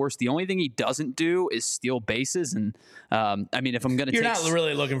offensive force. The only thing he doesn't do is steal bases, and if I'm going to You're not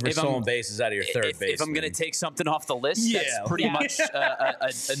really looking for stolen bases out of your third base. If I'm going to take something off the list, that's pretty much a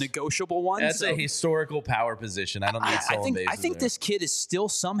negotiable one. That's a historical power position. I don't need stolen bases. I think this kid is still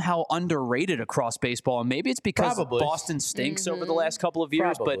somehow underrated across baseball, and maybe it's because Boston stinks over the last couple of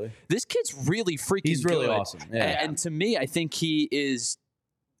years, but this kid's really freaking He's really good. awesome. Yeah. And to me, I think he's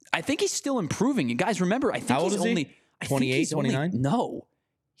still improving. And guys, remember, I think How old he's is he? only 28, 29? No.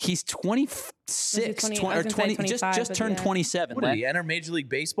 He's 26, 20, just turned 27. What did he enter Major League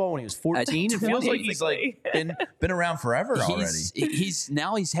Baseball when he was 14? It feels like he's been around forever already.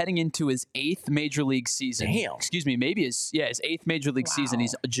 He's heading into his 8th Major League season. Damn. Excuse me, maybe his 8th Major League season.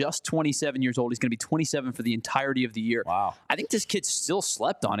 He's just 27 years old. He's going to be 27 for the entirety of the year. Wow. I think this kid still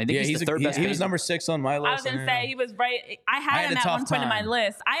slept on. I think he's the third best. He was number 6 on my list. I was going to say he was right. I had him at one point in my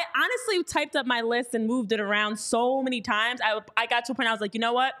list. I honestly typed up my list and moved it around so many times. I got to a point I was like, you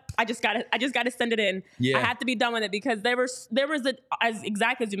know what? I just got to send it in. Yeah. I had to be done with it because there was as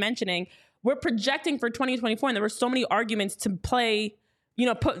exactly as you're mentioning, we're projecting for 2024 and there were so many arguments to play,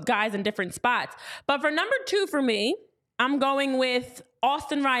 put guys in different spots. But for number 2 for me, I'm going with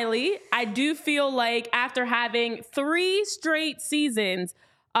Austin Riley. I do feel like after having 3 straight seasons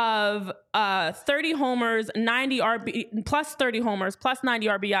of 30 homers, 90 plus 30 homers, plus 90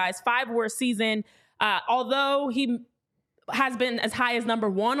 RBIs, 5 WAR season, although he has been as high as number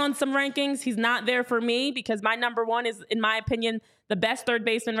 1 on some rankings, he's not there for me because my number 1 is, in my opinion, the best third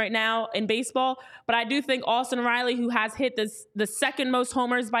baseman right now in baseball. But I do think Austin Riley, who has hit the 2nd most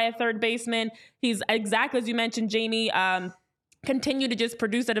homers by a third baseman, he's exactly as you mentioned, Jamie, continue to just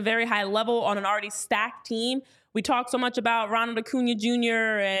produce at a very high level on an already stacked team. We talk so much about Ronald Acuna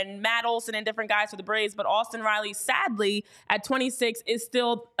Jr. and Matt Olson and different guys for the Braves, but Austin Riley, sadly, at 26, is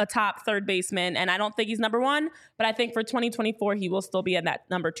still a top third baseman. And I don't think he's number 1, but I think for 2024, he will still be in that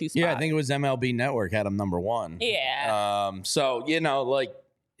number 2 spot. Yeah, I think it was MLB Network had him number 1. Yeah. So, you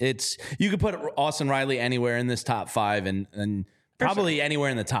could put Austin Riley anywhere in this top 5 and probably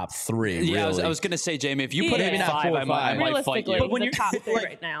anywhere in the top 3. Yeah, really. I was going to say, Jamie, if you put him in 5, I might fight you. But when you're top 3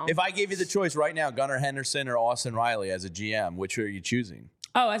 right now. If I gave you the choice right now, Gunnar Henderson or Austin Riley as a GM, which are you choosing?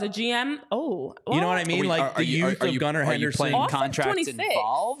 Oh, as a GM? Oh. Well, you know what I mean? Are you Gunnar Henderson. Are you playing contracts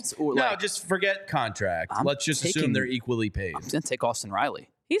involved? Or no, just forget contract. Let's just assume they're equally paid. I'm going to take Austin Riley.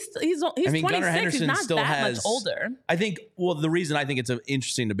 He's 26. Gunnar Henderson he's not still that has, much older. I think, the reason I think it's an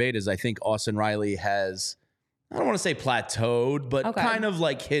interesting debate is I think Austin Riley has, I don't want to say plateaued, but kind of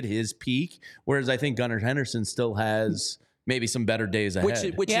hit his peak. Whereas I think Gunnar Henderson still has maybe some better days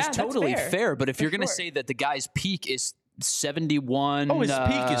ahead. Which is totally fair. But if you're going to say that the guy's peak is 71. Oh, his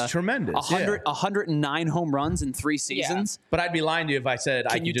peak is tremendous. 109 home runs in 3 seasons. Yeah. But I'd be lying to you if I said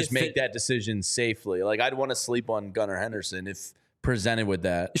I could just make that decision safely. Like, I'd want to sleep on Gunnar Henderson if presented with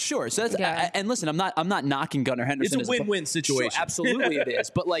that. Sure. So that's, and listen, I'm not knocking Gunnar Henderson. It's a win-win situation. Sure, absolutely it is.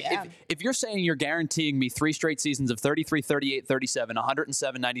 But like, if you're saying you're guaranteeing me 3 straight seasons of 33, 38, 37,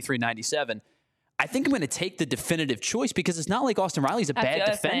 107, 93, 97, I think I'm going to take the definitive choice because it's not like Austin Riley's a bad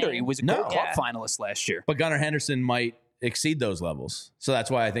defender. He was a Gold Glove finalist last year. But Gunnar Henderson might exceed those levels. So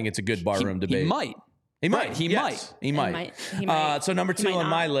that's why I think it's a good barroom debate. He might. He might. He might. So number 2 on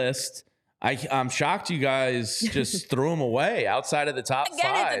my list, I'm shocked you guys just threw him away outside of the top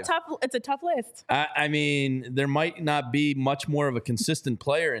 5. It's a tough list. I mean, there might not be much more of a consistent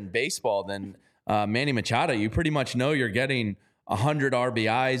player in baseball than Manny Machado. You pretty much know you're getting 100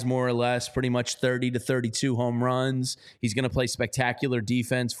 RBIs, more or less, pretty much 30 to 32 home runs. He's going to play spectacular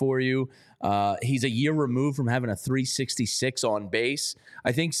defense for you. He's a year removed from having a 366 on base.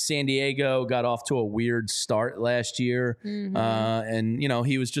 I think San Diego got off to a weird start last year. And,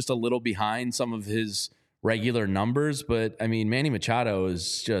 he was just a little behind some of his regular numbers. But, I mean, Manny Machado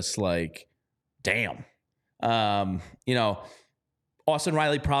is just like, damn. Austin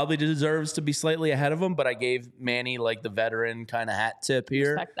Riley probably deserves to be slightly ahead of him, but I gave Manny like the veteran kind of hat tip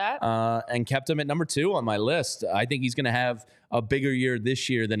here. Respect that. And kept him at number 2 on my list. I think he's going to have a bigger year this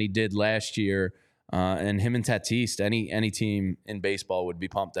year than he did last year. And him and Tatis, any team in baseball would be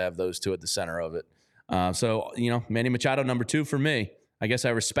pumped to have those two at the center of it. So, Manny Machado, number 2 for me. I guess I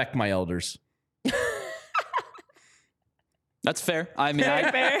respect my elders. That's fair. I mean,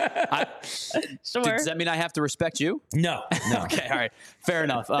 Sure. Does that mean I have to respect you? No. Okay, all right. Fair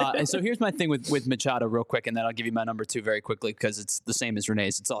enough. And so here's my thing with Machado real quick, and then I'll give you my number 2 very quickly because it's the same as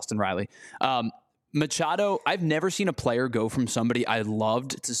Renee's. It's Austin Riley. Machado, I've never seen a player go from somebody I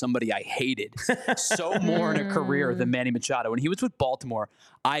loved to somebody I hated so more in a career than Manny Machado. When he was with Baltimore,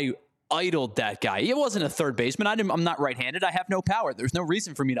 I idoled that guy. He wasn't a third baseman. I'm not right-handed. I have no power. There's no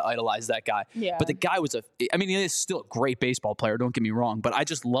reason for me to idolize that guy. Yeah. But the guy was he is still a great baseball player. Don't get me wrong. But I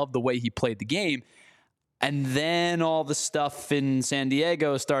just love the way he played the game. And then all the stuff in San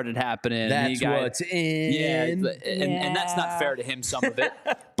Diego started happening. That's what's in. Yeah, and that's not fair to him, some of it.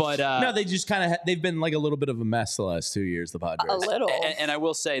 But no, they just they've been like a little bit of a mess the last 2 years, the Padres. A little. And I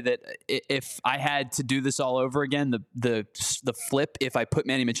will say that if I had to do this all over again, the flip, if I put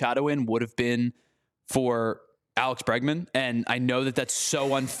Manny Machado in, would have been for Alex Bregman. And I know that that's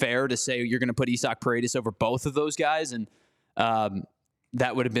so unfair to say you're going to put Isaac Paredes over both of those guys. And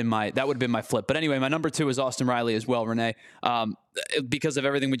that would have been my flip. But anyway, my number 2 is Austin Riley as well, Renee. Because of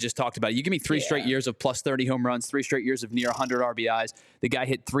everything we just talked about. You give me 3 straight years of plus 30 home runs, 3 straight years of near 100 RBIs. The guy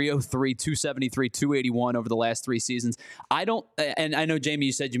hit 303, 273, 281 over the last 3 seasons. And I know, Jamie,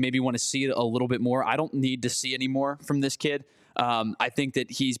 you said you maybe want to see it a little bit more. I don't need to see any more from this kid. I think that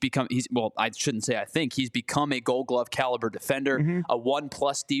he's become a Gold Glove caliber defender, a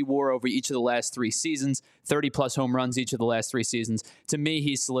 1+ D WAR over each of the last 3 seasons, 30+ home runs each of the last 3 seasons. To me,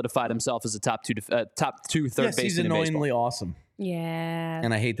 he's solidified himself as a top two third baseman. He's annoyingly awesome. Yeah.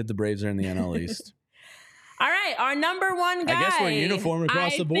 And I hate that the Braves are in the NL East. All right, our number 1 guy. I guess we're in uniform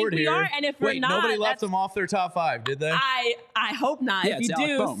across the board here. Are, and if we're not, nobody left them off their top 5, did they? I hope not. Yeah, if you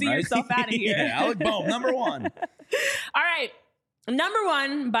do, Bohm, see yourself out of here. Yeah, Alec Bohm, number 1. All right. Number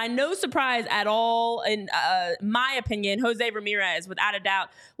 1, by no surprise at all, in my opinion, Jose Ramirez, without a doubt.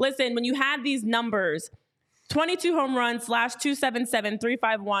 Listen, when you have these numbers, 22 home runs, /277,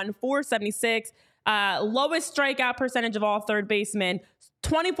 351, 476, lowest strikeout percentage of all third basemen,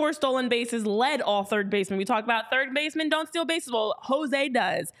 24 stolen bases, led all third basemen. We talk about third basemen don't steal bases. Well, Jose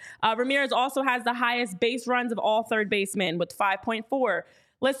does. Ramirez also has the highest base runs of all third basemen with 5.4.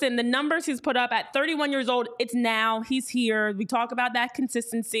 Listen, the numbers he's put up at 31 years old, it's now. He's here. We talk about that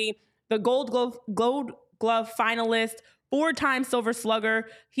consistency. The Gold Glove finalist, 4-time Silver Slugger.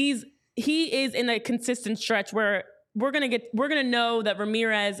 He is in a consistent stretch where we're gonna know that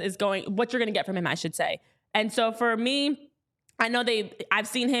Ramirez is what you're gonna get from him, I should say. And so for me, I know I've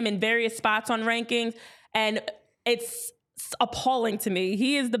seen him in various spots on rankings, and it's appalling to me.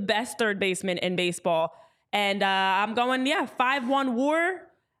 He is the best third baseman in baseball. And I'm going, 5-1 WAR.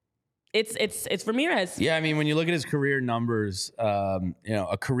 It's Ramirez. Yeah, I mean, when you look at his career numbers, a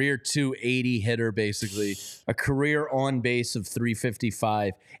career 280 hitter, basically, a career on base of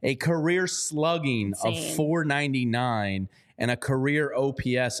 355, a career slugging of 499, and a career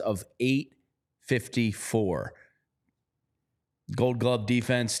OPS of 854. Gold Glove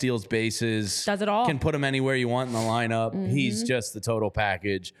defense, steals bases, does it all. Can put him anywhere you want in the lineup. He's just the total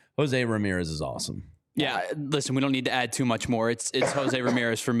package. Jose Ramirez is awesome. Yeah, listen, we don't need to add too much more. It's Jose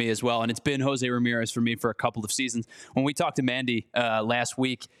Ramirez for me as well, and it's been Jose Ramirez for me for a couple of seasons. When we talked to Mandy last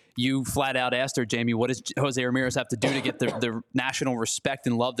week, you flat out asked her, Jamie, what does Jose Ramirez have to do to get the national respect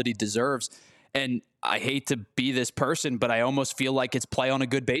and love that he deserves? And I hate to be this person, but I almost feel like it's play on a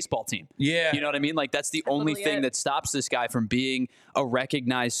good baseball team. Yeah. You know what I mean? Like, that's the only thing that stops this guy from being a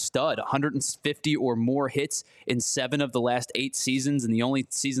recognized stud. 150 or more hits in 7 of the last 8 seasons, and the only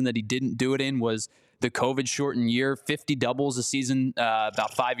season that he didn't do it in was the COVID-shortened year. 50 doubles a season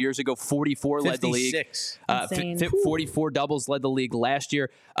about 5 years ago. 44 led the league. 44 doubles led the league last year.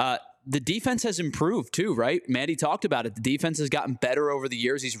 The defense has improved too, right? Maddie talked about it. The defense has gotten better over the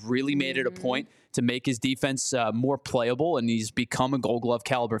years. He's really made it a point to make his defense more playable, and he's become a Gold Glove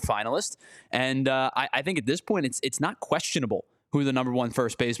caliber finalist. And I think at this point, it's not questionable who the number 1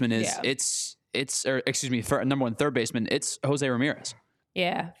 first baseman is. Yeah. Number 1 third baseman. It's Jose Ramirez.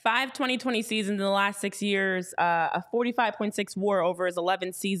 Yeah, 5 2020 seasons in the last 6 years, a 45.6 WAR over his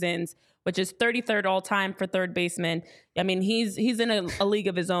 11 seasons, which is 33rd all time for third baseman. I mean, he's in a league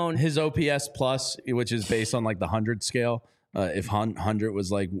of his own. His OPS plus, which is based on like the 100 scale, if 100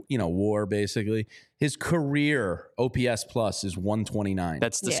 was like, WAR basically, his career OPS plus is 129.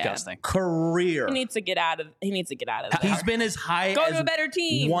 That's disgusting. Career. He needs to get out of there. He's been as high Go as to a better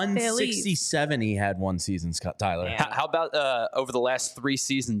team. 167 he had one season, Tyler. Yeah. How about over the last 3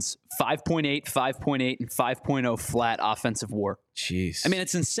 seasons, 5.8, 5.8, and 5.0 flat offensive WAR? Jeez. I mean,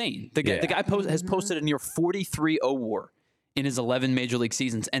 it's insane. The guy has posted a near 43.0 WAR in his 11 major league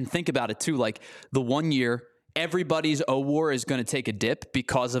seasons. And think about it too, like the 1 year, everybody's O WAR is going to take a dip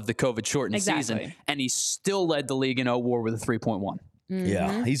because of the COVID shortened season, and he still led the league in O WAR with a 3.1.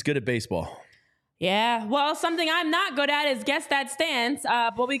 Yeah, he's good at baseball. Yeah, well, something I'm not good at is guess that stance,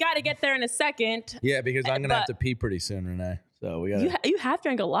 but we got to get there in a second. Yeah, because I'm going to have to pee pretty soon, Renee. So we got you have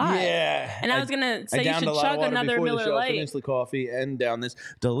drank a lot. Yeah. And I was going to say you should chug another Miller Lite. Finish the coffee and down this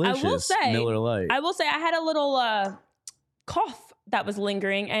delicious Miller Light. I will say I had a little cough that was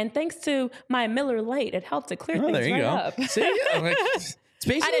lingering, and thanks to my Miller Lite, it helped to clear things there you go. up. See, it's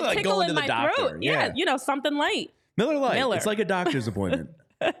basically I had a like tickle going in to the my doctor. throat. Yeah, something light. Miller Lite. It's like a doctor's appointment.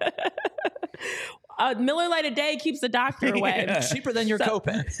 A Miller Lite a day keeps the doctor away. Cheaper than your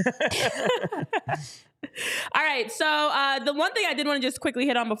copay. All right, so the one thing I did want to just quickly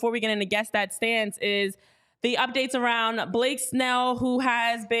hit on before we get into Guess That Stance is the updates around Blake Snell, who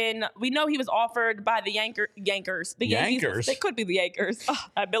has been, we know he was offered by the Yankers. The Yankees. They could be the Yankers. Oh,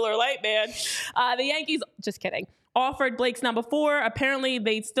 that Miller Lite, man. The Yankees, just kidding, offered Blake Snell before. Apparently,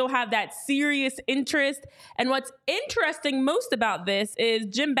 they still have that serious interest. And what's interesting most about this is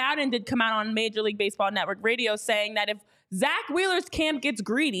Jim Bowden did come out on Major League Baseball Network radio saying that if Zach Wheeler's camp gets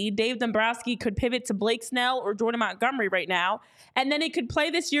greedy, Dave Dombrowski could pivot to Blake Snell or Jordan Montgomery right now. And then he could play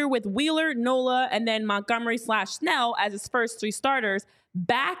this year with Wheeler, Nola, and then Montgomery/Snell as his first 3 starters.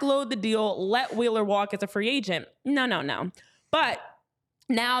 Backload the deal, let Wheeler walk as a free agent. No. But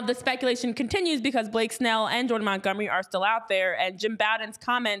now the speculation continues because Blake Snell and Jordan Montgomery are still out there. And Jim Bowden's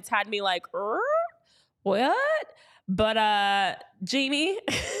comments had me like, what? But Jamie,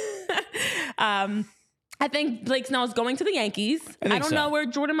 I think Blake Snell is going to the Yankees. I don't know where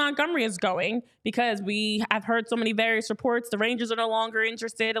Jordan Montgomery is going because we have heard so many various reports. The Rangers are no longer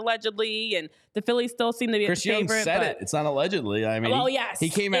interested, allegedly, and the Phillies still seem to be Chris a favorite. Young said it. It's not allegedly. I mean, he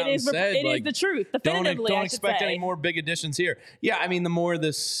came out and said, it is the truth. Definitively, don't expect any more big additions here. Yeah, I mean, the more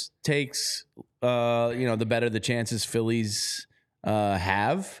this takes, the better the chances Phillies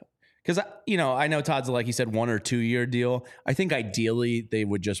have. Because, I know Todd's like he said 1 or 2 year deal. I think ideally they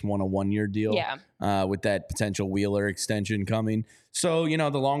would just want a 1 year deal with that potential Wheeler extension coming. So, the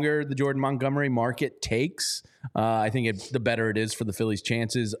longer the Jordan Montgomery market takes, I think the better it is for the Phillies'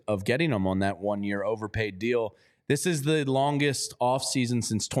 chances of getting them on that 1 year overpaid deal. This is the longest offseason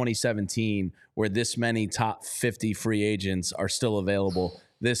since 2017 where this many top 50 free agents are still available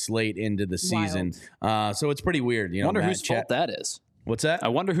this late into the season. So it's pretty weird. I wonder whose fault that is. What's that? I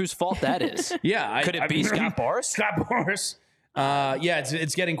wonder whose fault that is. Yeah. Could it be Scott Boras? Scott Boras. Yeah,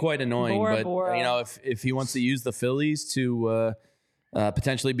 it's getting quite annoying. Bora. If he wants to use the Phillies to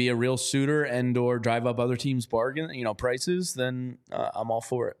potentially be a real suitor and or drive up other teams' prices, then I'm all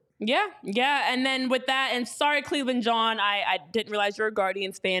for it. Yeah. And then with that, and sorry, Cleveland John, I didn't realize you're a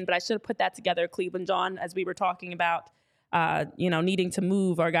Guardians fan, but I should have put that together, Cleveland John, as we were talking about, needing to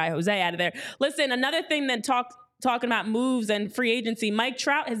move our guy Jose out of there. Listen, another thing that talking about moves and free agency, Mike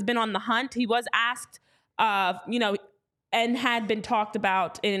Trout has been on the hunt. He was asked, and had been talked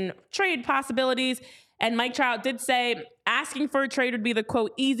about in trade possibilities. And Mike Trout did say asking for a trade would be the,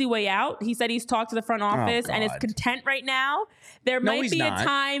 quote, easy way out. He said he's talked to the front office and is content right now. There might be a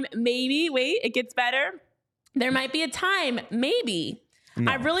time, maybe, wait, it gets better. There might be a time, maybe.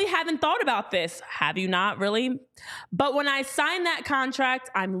 No. I really haven't thought about this. Have you not really? But when I signed that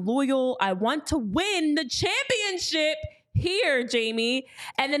contract, I'm loyal. I want to win the championship here, Jamie.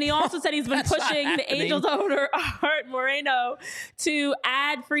 And then he also said he's been pushing the Angels owner, Art Moreno, to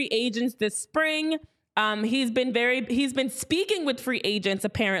add free agents this spring. He's been speaking with free agents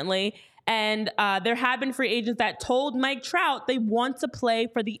apparently, and there have been free agents that told Mike Trout they want to play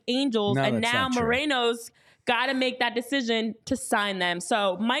for the Angels, and now Moreno's got to make that decision to sign them.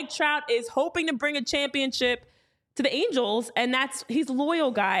 So Mike Trout is hoping to bring a championship to the Angels, and he's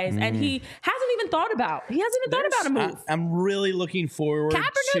loyal, guys, and he hasn't even thought about a move. I'm really looking forward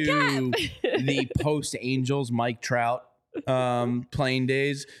to the post-Angels Mike Trout playing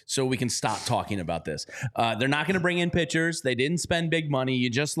days, so we can stop talking about this. They're not going to bring in pitchers. They didn't spend big money. You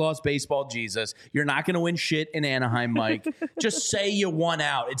just lost baseball Jesus. You're not going to win shit in Anaheim, Mike. Just say you won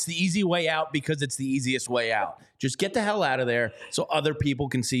out. It's the easy way out because it's the easiest way out. Just get the hell out of there so other people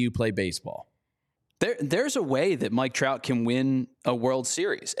can see you play baseball. There's a way that Mike Trout can win a World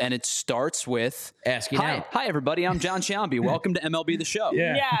Series, and it starts with asking out. Hi, everybody. I'm John Sciambi. Welcome to MLB The Show.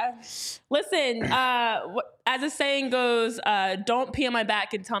 Yeah. Listen, as the saying goes, don't pee on my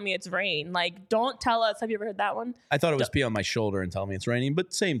back and tell me it's rain. Like, don't tell us. Have you ever heard that one? I thought it was pee on my shoulder and tell me it's raining,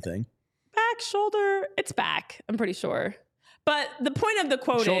 but same thing. Back, shoulder. It's back, I'm pretty sure. But the point of the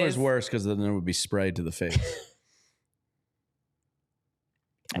quote Shoulder's worse because then it would be sprayed to the face.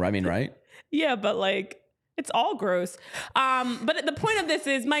 I mean, right? Yeah, but like, it's all gross. But the point of this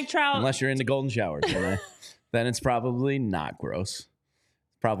is Mike Trout. Unless you're into golden showers, then it's probably not gross.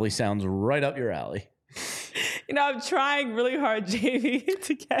 Probably sounds right up your alley. You know, I'm trying really hard, Jamie,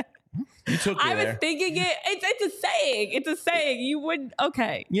 to get. You took me there. I was thinking it. It's a saying. It's a saying. You wouldn't.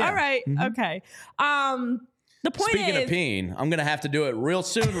 Okay. Yeah. All right. Mm-hmm. Okay. The point Speaking of peeing, I'm gonna have to do it real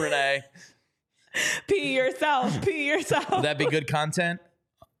soon, Renee. Pee yourself. Pee yourself. Would that be good content?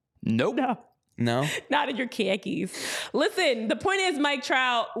 Nope. No? Not in your khakis. Listen, the point is, Mike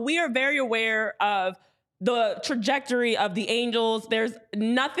Trout, we are very aware of the trajectory of the Angels. There's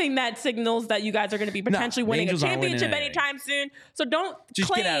nothing that signals that you guys are going to be potentially winning a championship anytime soon. So don't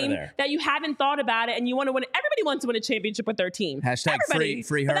claim that you haven't thought about it and you want to win. Everybody wants to win a championship with their team. Hashtag free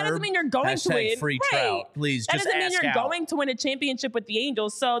Herb. But that doesn't mean you're going to win. Free Trout. Please, that just doesn't mean you're out. going to win a championship with the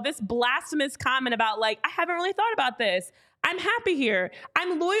Angels. So this blasphemous comment about like, I haven't really thought about this. I'm happy here.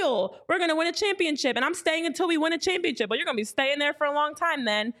 I'm loyal. We're going to win a championship, and I'm staying until we win a championship. But you're going to be staying there for a long time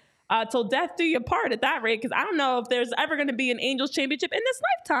then, till death do you part at that rate, because I don't know if there's ever going to be an Angels championship in this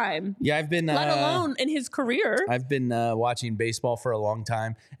lifetime. Yeah, I've been... let alone in his career. I've been watching baseball for a long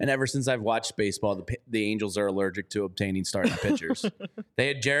time, and ever since I've watched baseball, the Angels are allergic to obtaining starting pitchers. They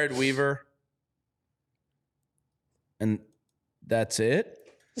had Jared Weaver, and that's it.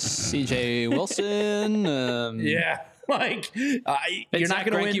 C.J. Wilson. Yeah. Mike, you're not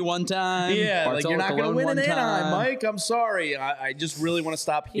going to win one time. Yeah, like you're not going to win in Anaheim, Mike. I'm sorry. I just really want to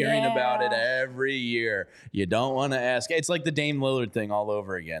stop hearing about it every year. You don't want to ask. It's like the Dame Lillard thing all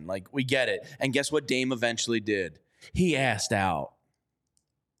over again. Like, we get it. And guess what Dame eventually did? He asked out.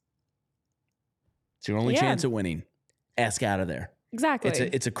 It's your only chance of winning. Ask out of there. Exactly.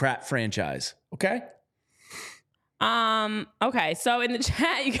 It's a crap franchise. Okay? Okay, so in the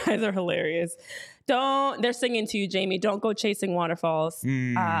chat, you guys are hilarious. They're singing to you, Jamie. Don't go chasing waterfalls.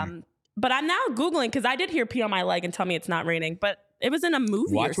 But I'm now Googling because I did hear pee on my leg and tell me it's not raining, but it was in a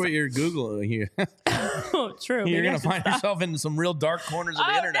movie. Watch what you're Googling here. Oh, true. You're going to find yourself in some real dark corners of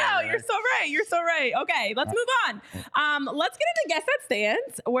the internet. No, you're so right. You're so right. Okay, let's move on. Let's get into Guess That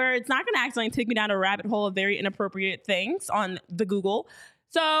Stands, where it's not going to accidentally take me down a rabbit hole of very inappropriate things on the Google.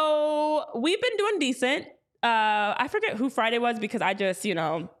 So we've been doing decent. I forget who Friday was because I just,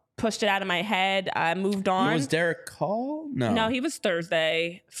 pushed it out of my head. I moved on. Was Derek Call? No, he was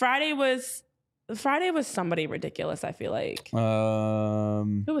Thursday. Friday was somebody ridiculous, I feel like.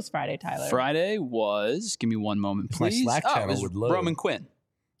 Who was Friday, Tyler? Friday was, give me one moment, please. My Slack channel would load. Roman Quinn.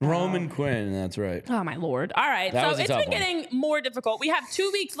 Roman Quinn, that's right. Oh, my Lord. All right. So it's been getting more difficult. We have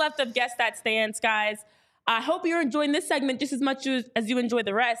 2 weeks left of Guess That Stands, guys. I hope you're enjoying this segment just as much as you enjoy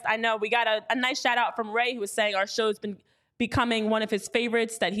the rest. I know we got a nice shout out from Ray, who was saying our show's been becoming one of his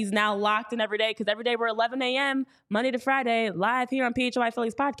favorites, that he's now locked in every day, because every day we're 11 a.m., Monday to Friday, live here on PHY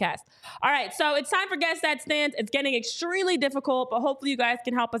Phillies podcast. All right, so it's time for Guess That Stands. It's getting extremely difficult, but hopefully you guys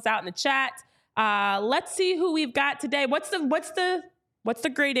can help us out in the chat. Let's see who we've got today. What's the What's the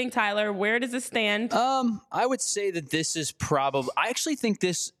grading, Tyler? Where does this stand? I would say that this is probably. I actually think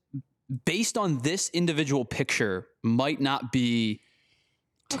this, based on this individual picture, might not be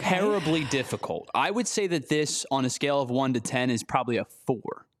terribly difficult. I would say that this, on a scale of 1 to 10, is probably a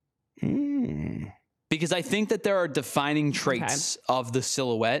 4. Because I think that there are defining traits of the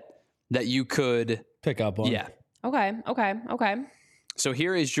silhouette that you could pick up on. Yeah. Okay. So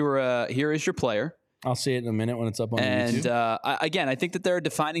here is your player. I'll see it in a minute when it's up on YouTube. And again, I think that there are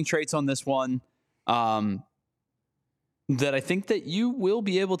defining traits on this one that I think that you will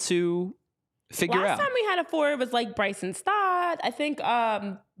be able to figure out. Last time we had a 4, it was like Bryson Stott. I think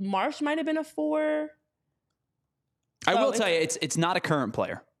Marsh might have been a 4. I will tell you, it's not a current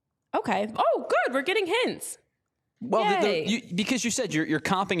player. Okay. Oh, good. We're getting hints. Well, because you said you're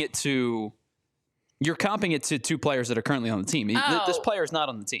comping it to. You're comping it to 2 players that are currently on the team. This player is not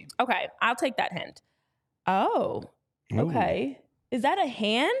on the team. Okay, I'll take that hint. Oh, okay. Ooh. Is that a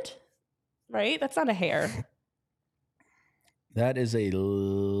hand? Right? That's not a hair. That is a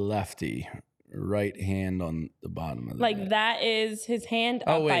lefty. Right hand on the bottom of the bat. That is his hand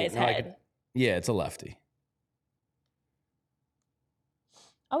up by his head. Yeah, it's a lefty.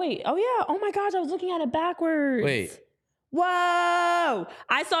 Oh, wait. Oh, yeah. Oh, my gosh. I was looking at it backwards. Wait. Whoa.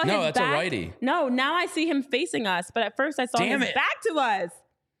 I saw his back. No, that's a righty. No, now I see him facing us. But at first I saw his back to us.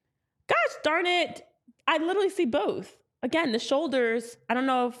 Gosh darn it. I literally see both. Again, the shoulders. I don't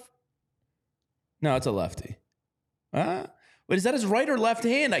know if. No, it's a lefty. But is that his right or left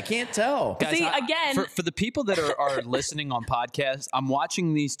hand? I can't tell. Guys, see, again. For the people that are listening on podcasts, I'm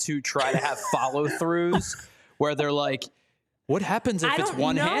watching these two try to have follow-throughs where they're like, what happens if it's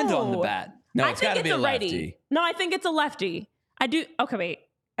one hand on the bat? No, it's got to be a lefty. No, I think it's a lefty. I do. Okay, wait.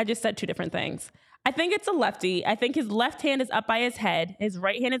 I just said 2 different things. I think it's a lefty. I think his left hand is up by his head. His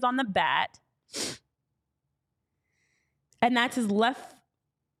right hand is on the bat. And that's his left.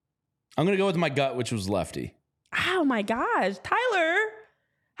 I'm going to go with my gut, which was lefty. Oh, my gosh. Tyler,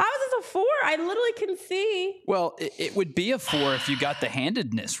 how is this a 4? I literally can see. Well, it would be a 4 if you got the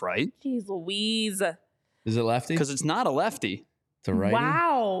handedness right. Jeez Louise. Is it lefty? Because it's not a lefty. It's a righty?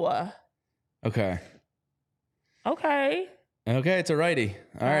 Wow. Okay, it's a righty.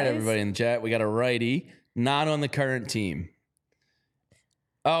 All right, everybody in the chat. We got a righty, not on the current team.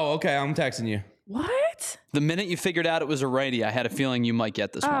 Oh, okay. I'm texting you. What? The minute you figured out it was a righty, I had a feeling you might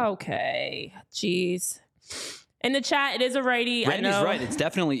get this one. Okay. Jeez. In the chat, it is a righty. Randy's right. It's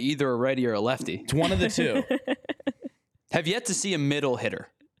definitely either a righty or a lefty. It's one of the 2. Have yet to see a middle hitter.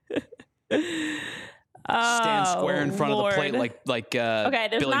 Stand square in front of the plate like okay,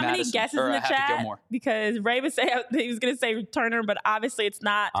 there's Billy not Madison, many guesses in the chat because Ray was saying he was going to say Turner, but obviously it's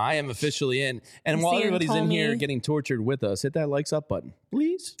not. I am officially in. And while everybody's in here getting tortured with us, hit that likes up button,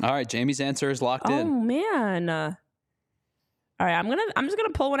 please. All right, Jamie's answer is locked in. Oh man. All right, I'm just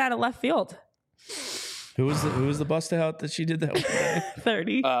gonna pull one out of left field. Who was the bust out that she did that with?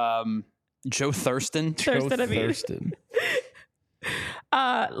 30. Joe Thurston. Thurston.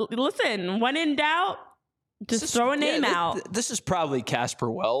 Listen, when in doubt, just throw a name out. This is probably Casper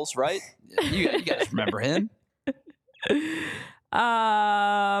Wells, right? You guys remember him? Okay.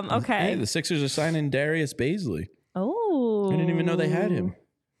 Hey, the Sixers are signing Darius Baisley. Oh. I didn't even know they had him.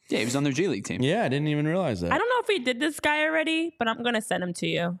 Yeah, he was on their G League team. Yeah, I didn't even realize that. I don't know if we did this guy already, but I'm going to send him to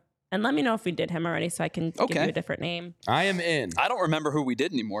you. And let me know if we did him already so I can give you a different name. I am in. I don't remember who we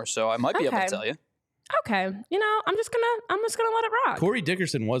did anymore, so I might be able to tell you. Okay. You know, I'm just gonna let it rock. Corey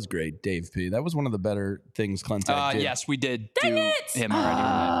Dickerson was great, Dave P. That was one of the better things Clentech did. Yes, we did Dang do it! him already.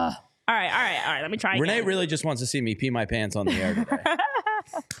 All right. Let me try Renee again. really just wants to see me pee my pants on the air today.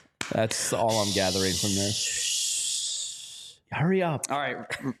 That's all I'm gathering from this. Hurry up. All right.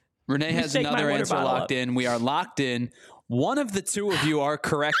 Renee has another answer locked in. We are locked in. One of the 2 of you are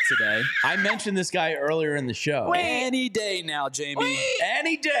correct today. I mentioned this guy earlier in the show. Wait. Any day now, Jamie.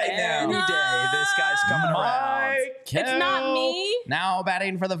 Any day now. Any day. This guy's coming around. It's not me. Now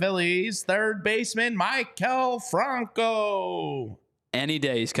batting for the Phillies, third baseman Michael Franco. Any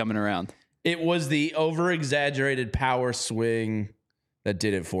day he's coming around. It was the over-exaggerated power swing that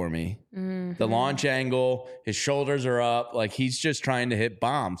did it for me. Mm-hmm. The launch angle, his shoulders are up, like he's just trying to hit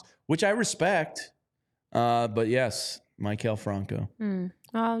bombs, which I respect. But yes, Michael Franco.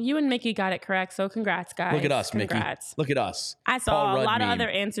 Well, you and Mickey got it correct, so congrats, guys. Look at us, congrats. Mickey. Look at us. I saw a lot of other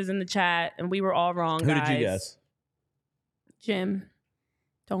answers in the chat, and we were all wrong, Who guys. did you guess? Jim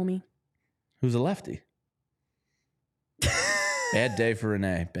told me. Who's a lefty? Bad day for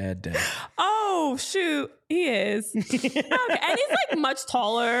Renee. Bad day. Oh, shoot. He is. Okay. And he's like much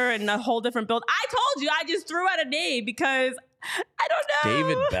taller and a whole different build. I told you I just threw out a name because I don't know.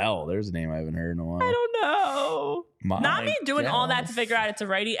 David Bell. There's a name I haven't heard in a while. I don't know. Not me doing all that to gosh. figure out it's a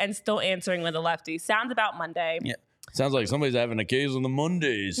righty and still answering with a lefty. Sounds about Monday. Yeah. Sounds like somebody's having a case on the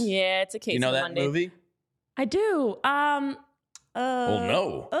Mondays. Yeah, it's a case You know of that Mondays. movie? I do. Oh,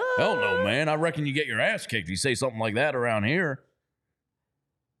 no. Hell no, man. I reckon you get your ass kicked if you say something like that around here.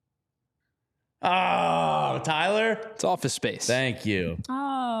 Oh, Tyler. It's Office Space. Thank you.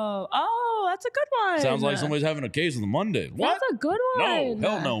 Oh, that's a good one. Sounds like somebody's having a case on the Monday. What? That's a good one. No,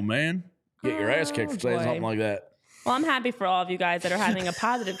 hell no, man. Get your ass kicked for saying boy. something like that. Well, I'm happy for all of you guys that are having a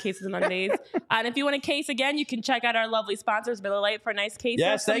positive case of Mondays. And if you want a case again, you can check out our lovely sponsors, Miller Lite, for a nice case.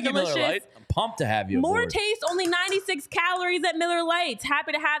 Yes, of thank you, Miller Lite. I'm pumped to have you More aboard. taste, only 96 calories at Miller Lite.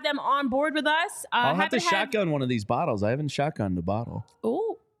 Happy to have them on board with us. I'll have to shotgun one of these bottles. I haven't shotgunned a bottle.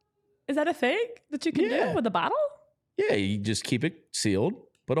 Oh, is that a thing that you can do with a bottle? Yeah, you just keep it sealed,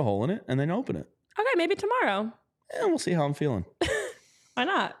 put a hole in it, and then open it. Okay, maybe tomorrow. And we'll see how I'm feeling. Why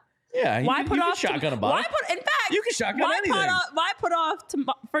not? Yeah, Why you put can off shotgun a bottle. in fact, You can shotgun anything. Why put off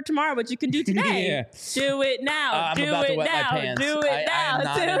for tomorrow what you can do today? Yeah. Do it now. I'm do about it to wet now. my pants. Do it now.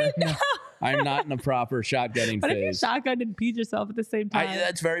 Do it now. I'm not in a proper shotgunning What if you phase. shotgunned and peed yourself at the same time?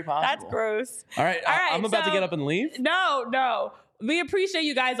 That's very possible. That's gross. All right, All right, I'm about to get up and leave. No. We appreciate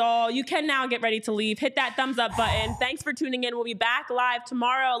you guys all. You can now get ready to leave. Hit that thumbs up button. Thanks for tuning in. We'll be back live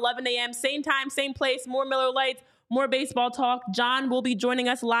tomorrow, 11 a.m., same time, same place. More Miller Lights, more baseball talk. John will be joining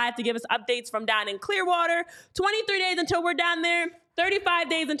us live to give us updates from down in Clearwater. 23 days until we're down there, 35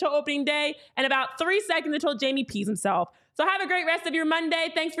 days until opening day, and about 3 seconds until Jamie pees himself. So have a great rest of your Monday.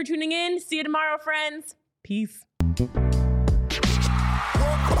 Thanks for tuning in. See you tomorrow, friends. Peace. We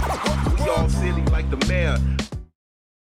all silly like the mayor.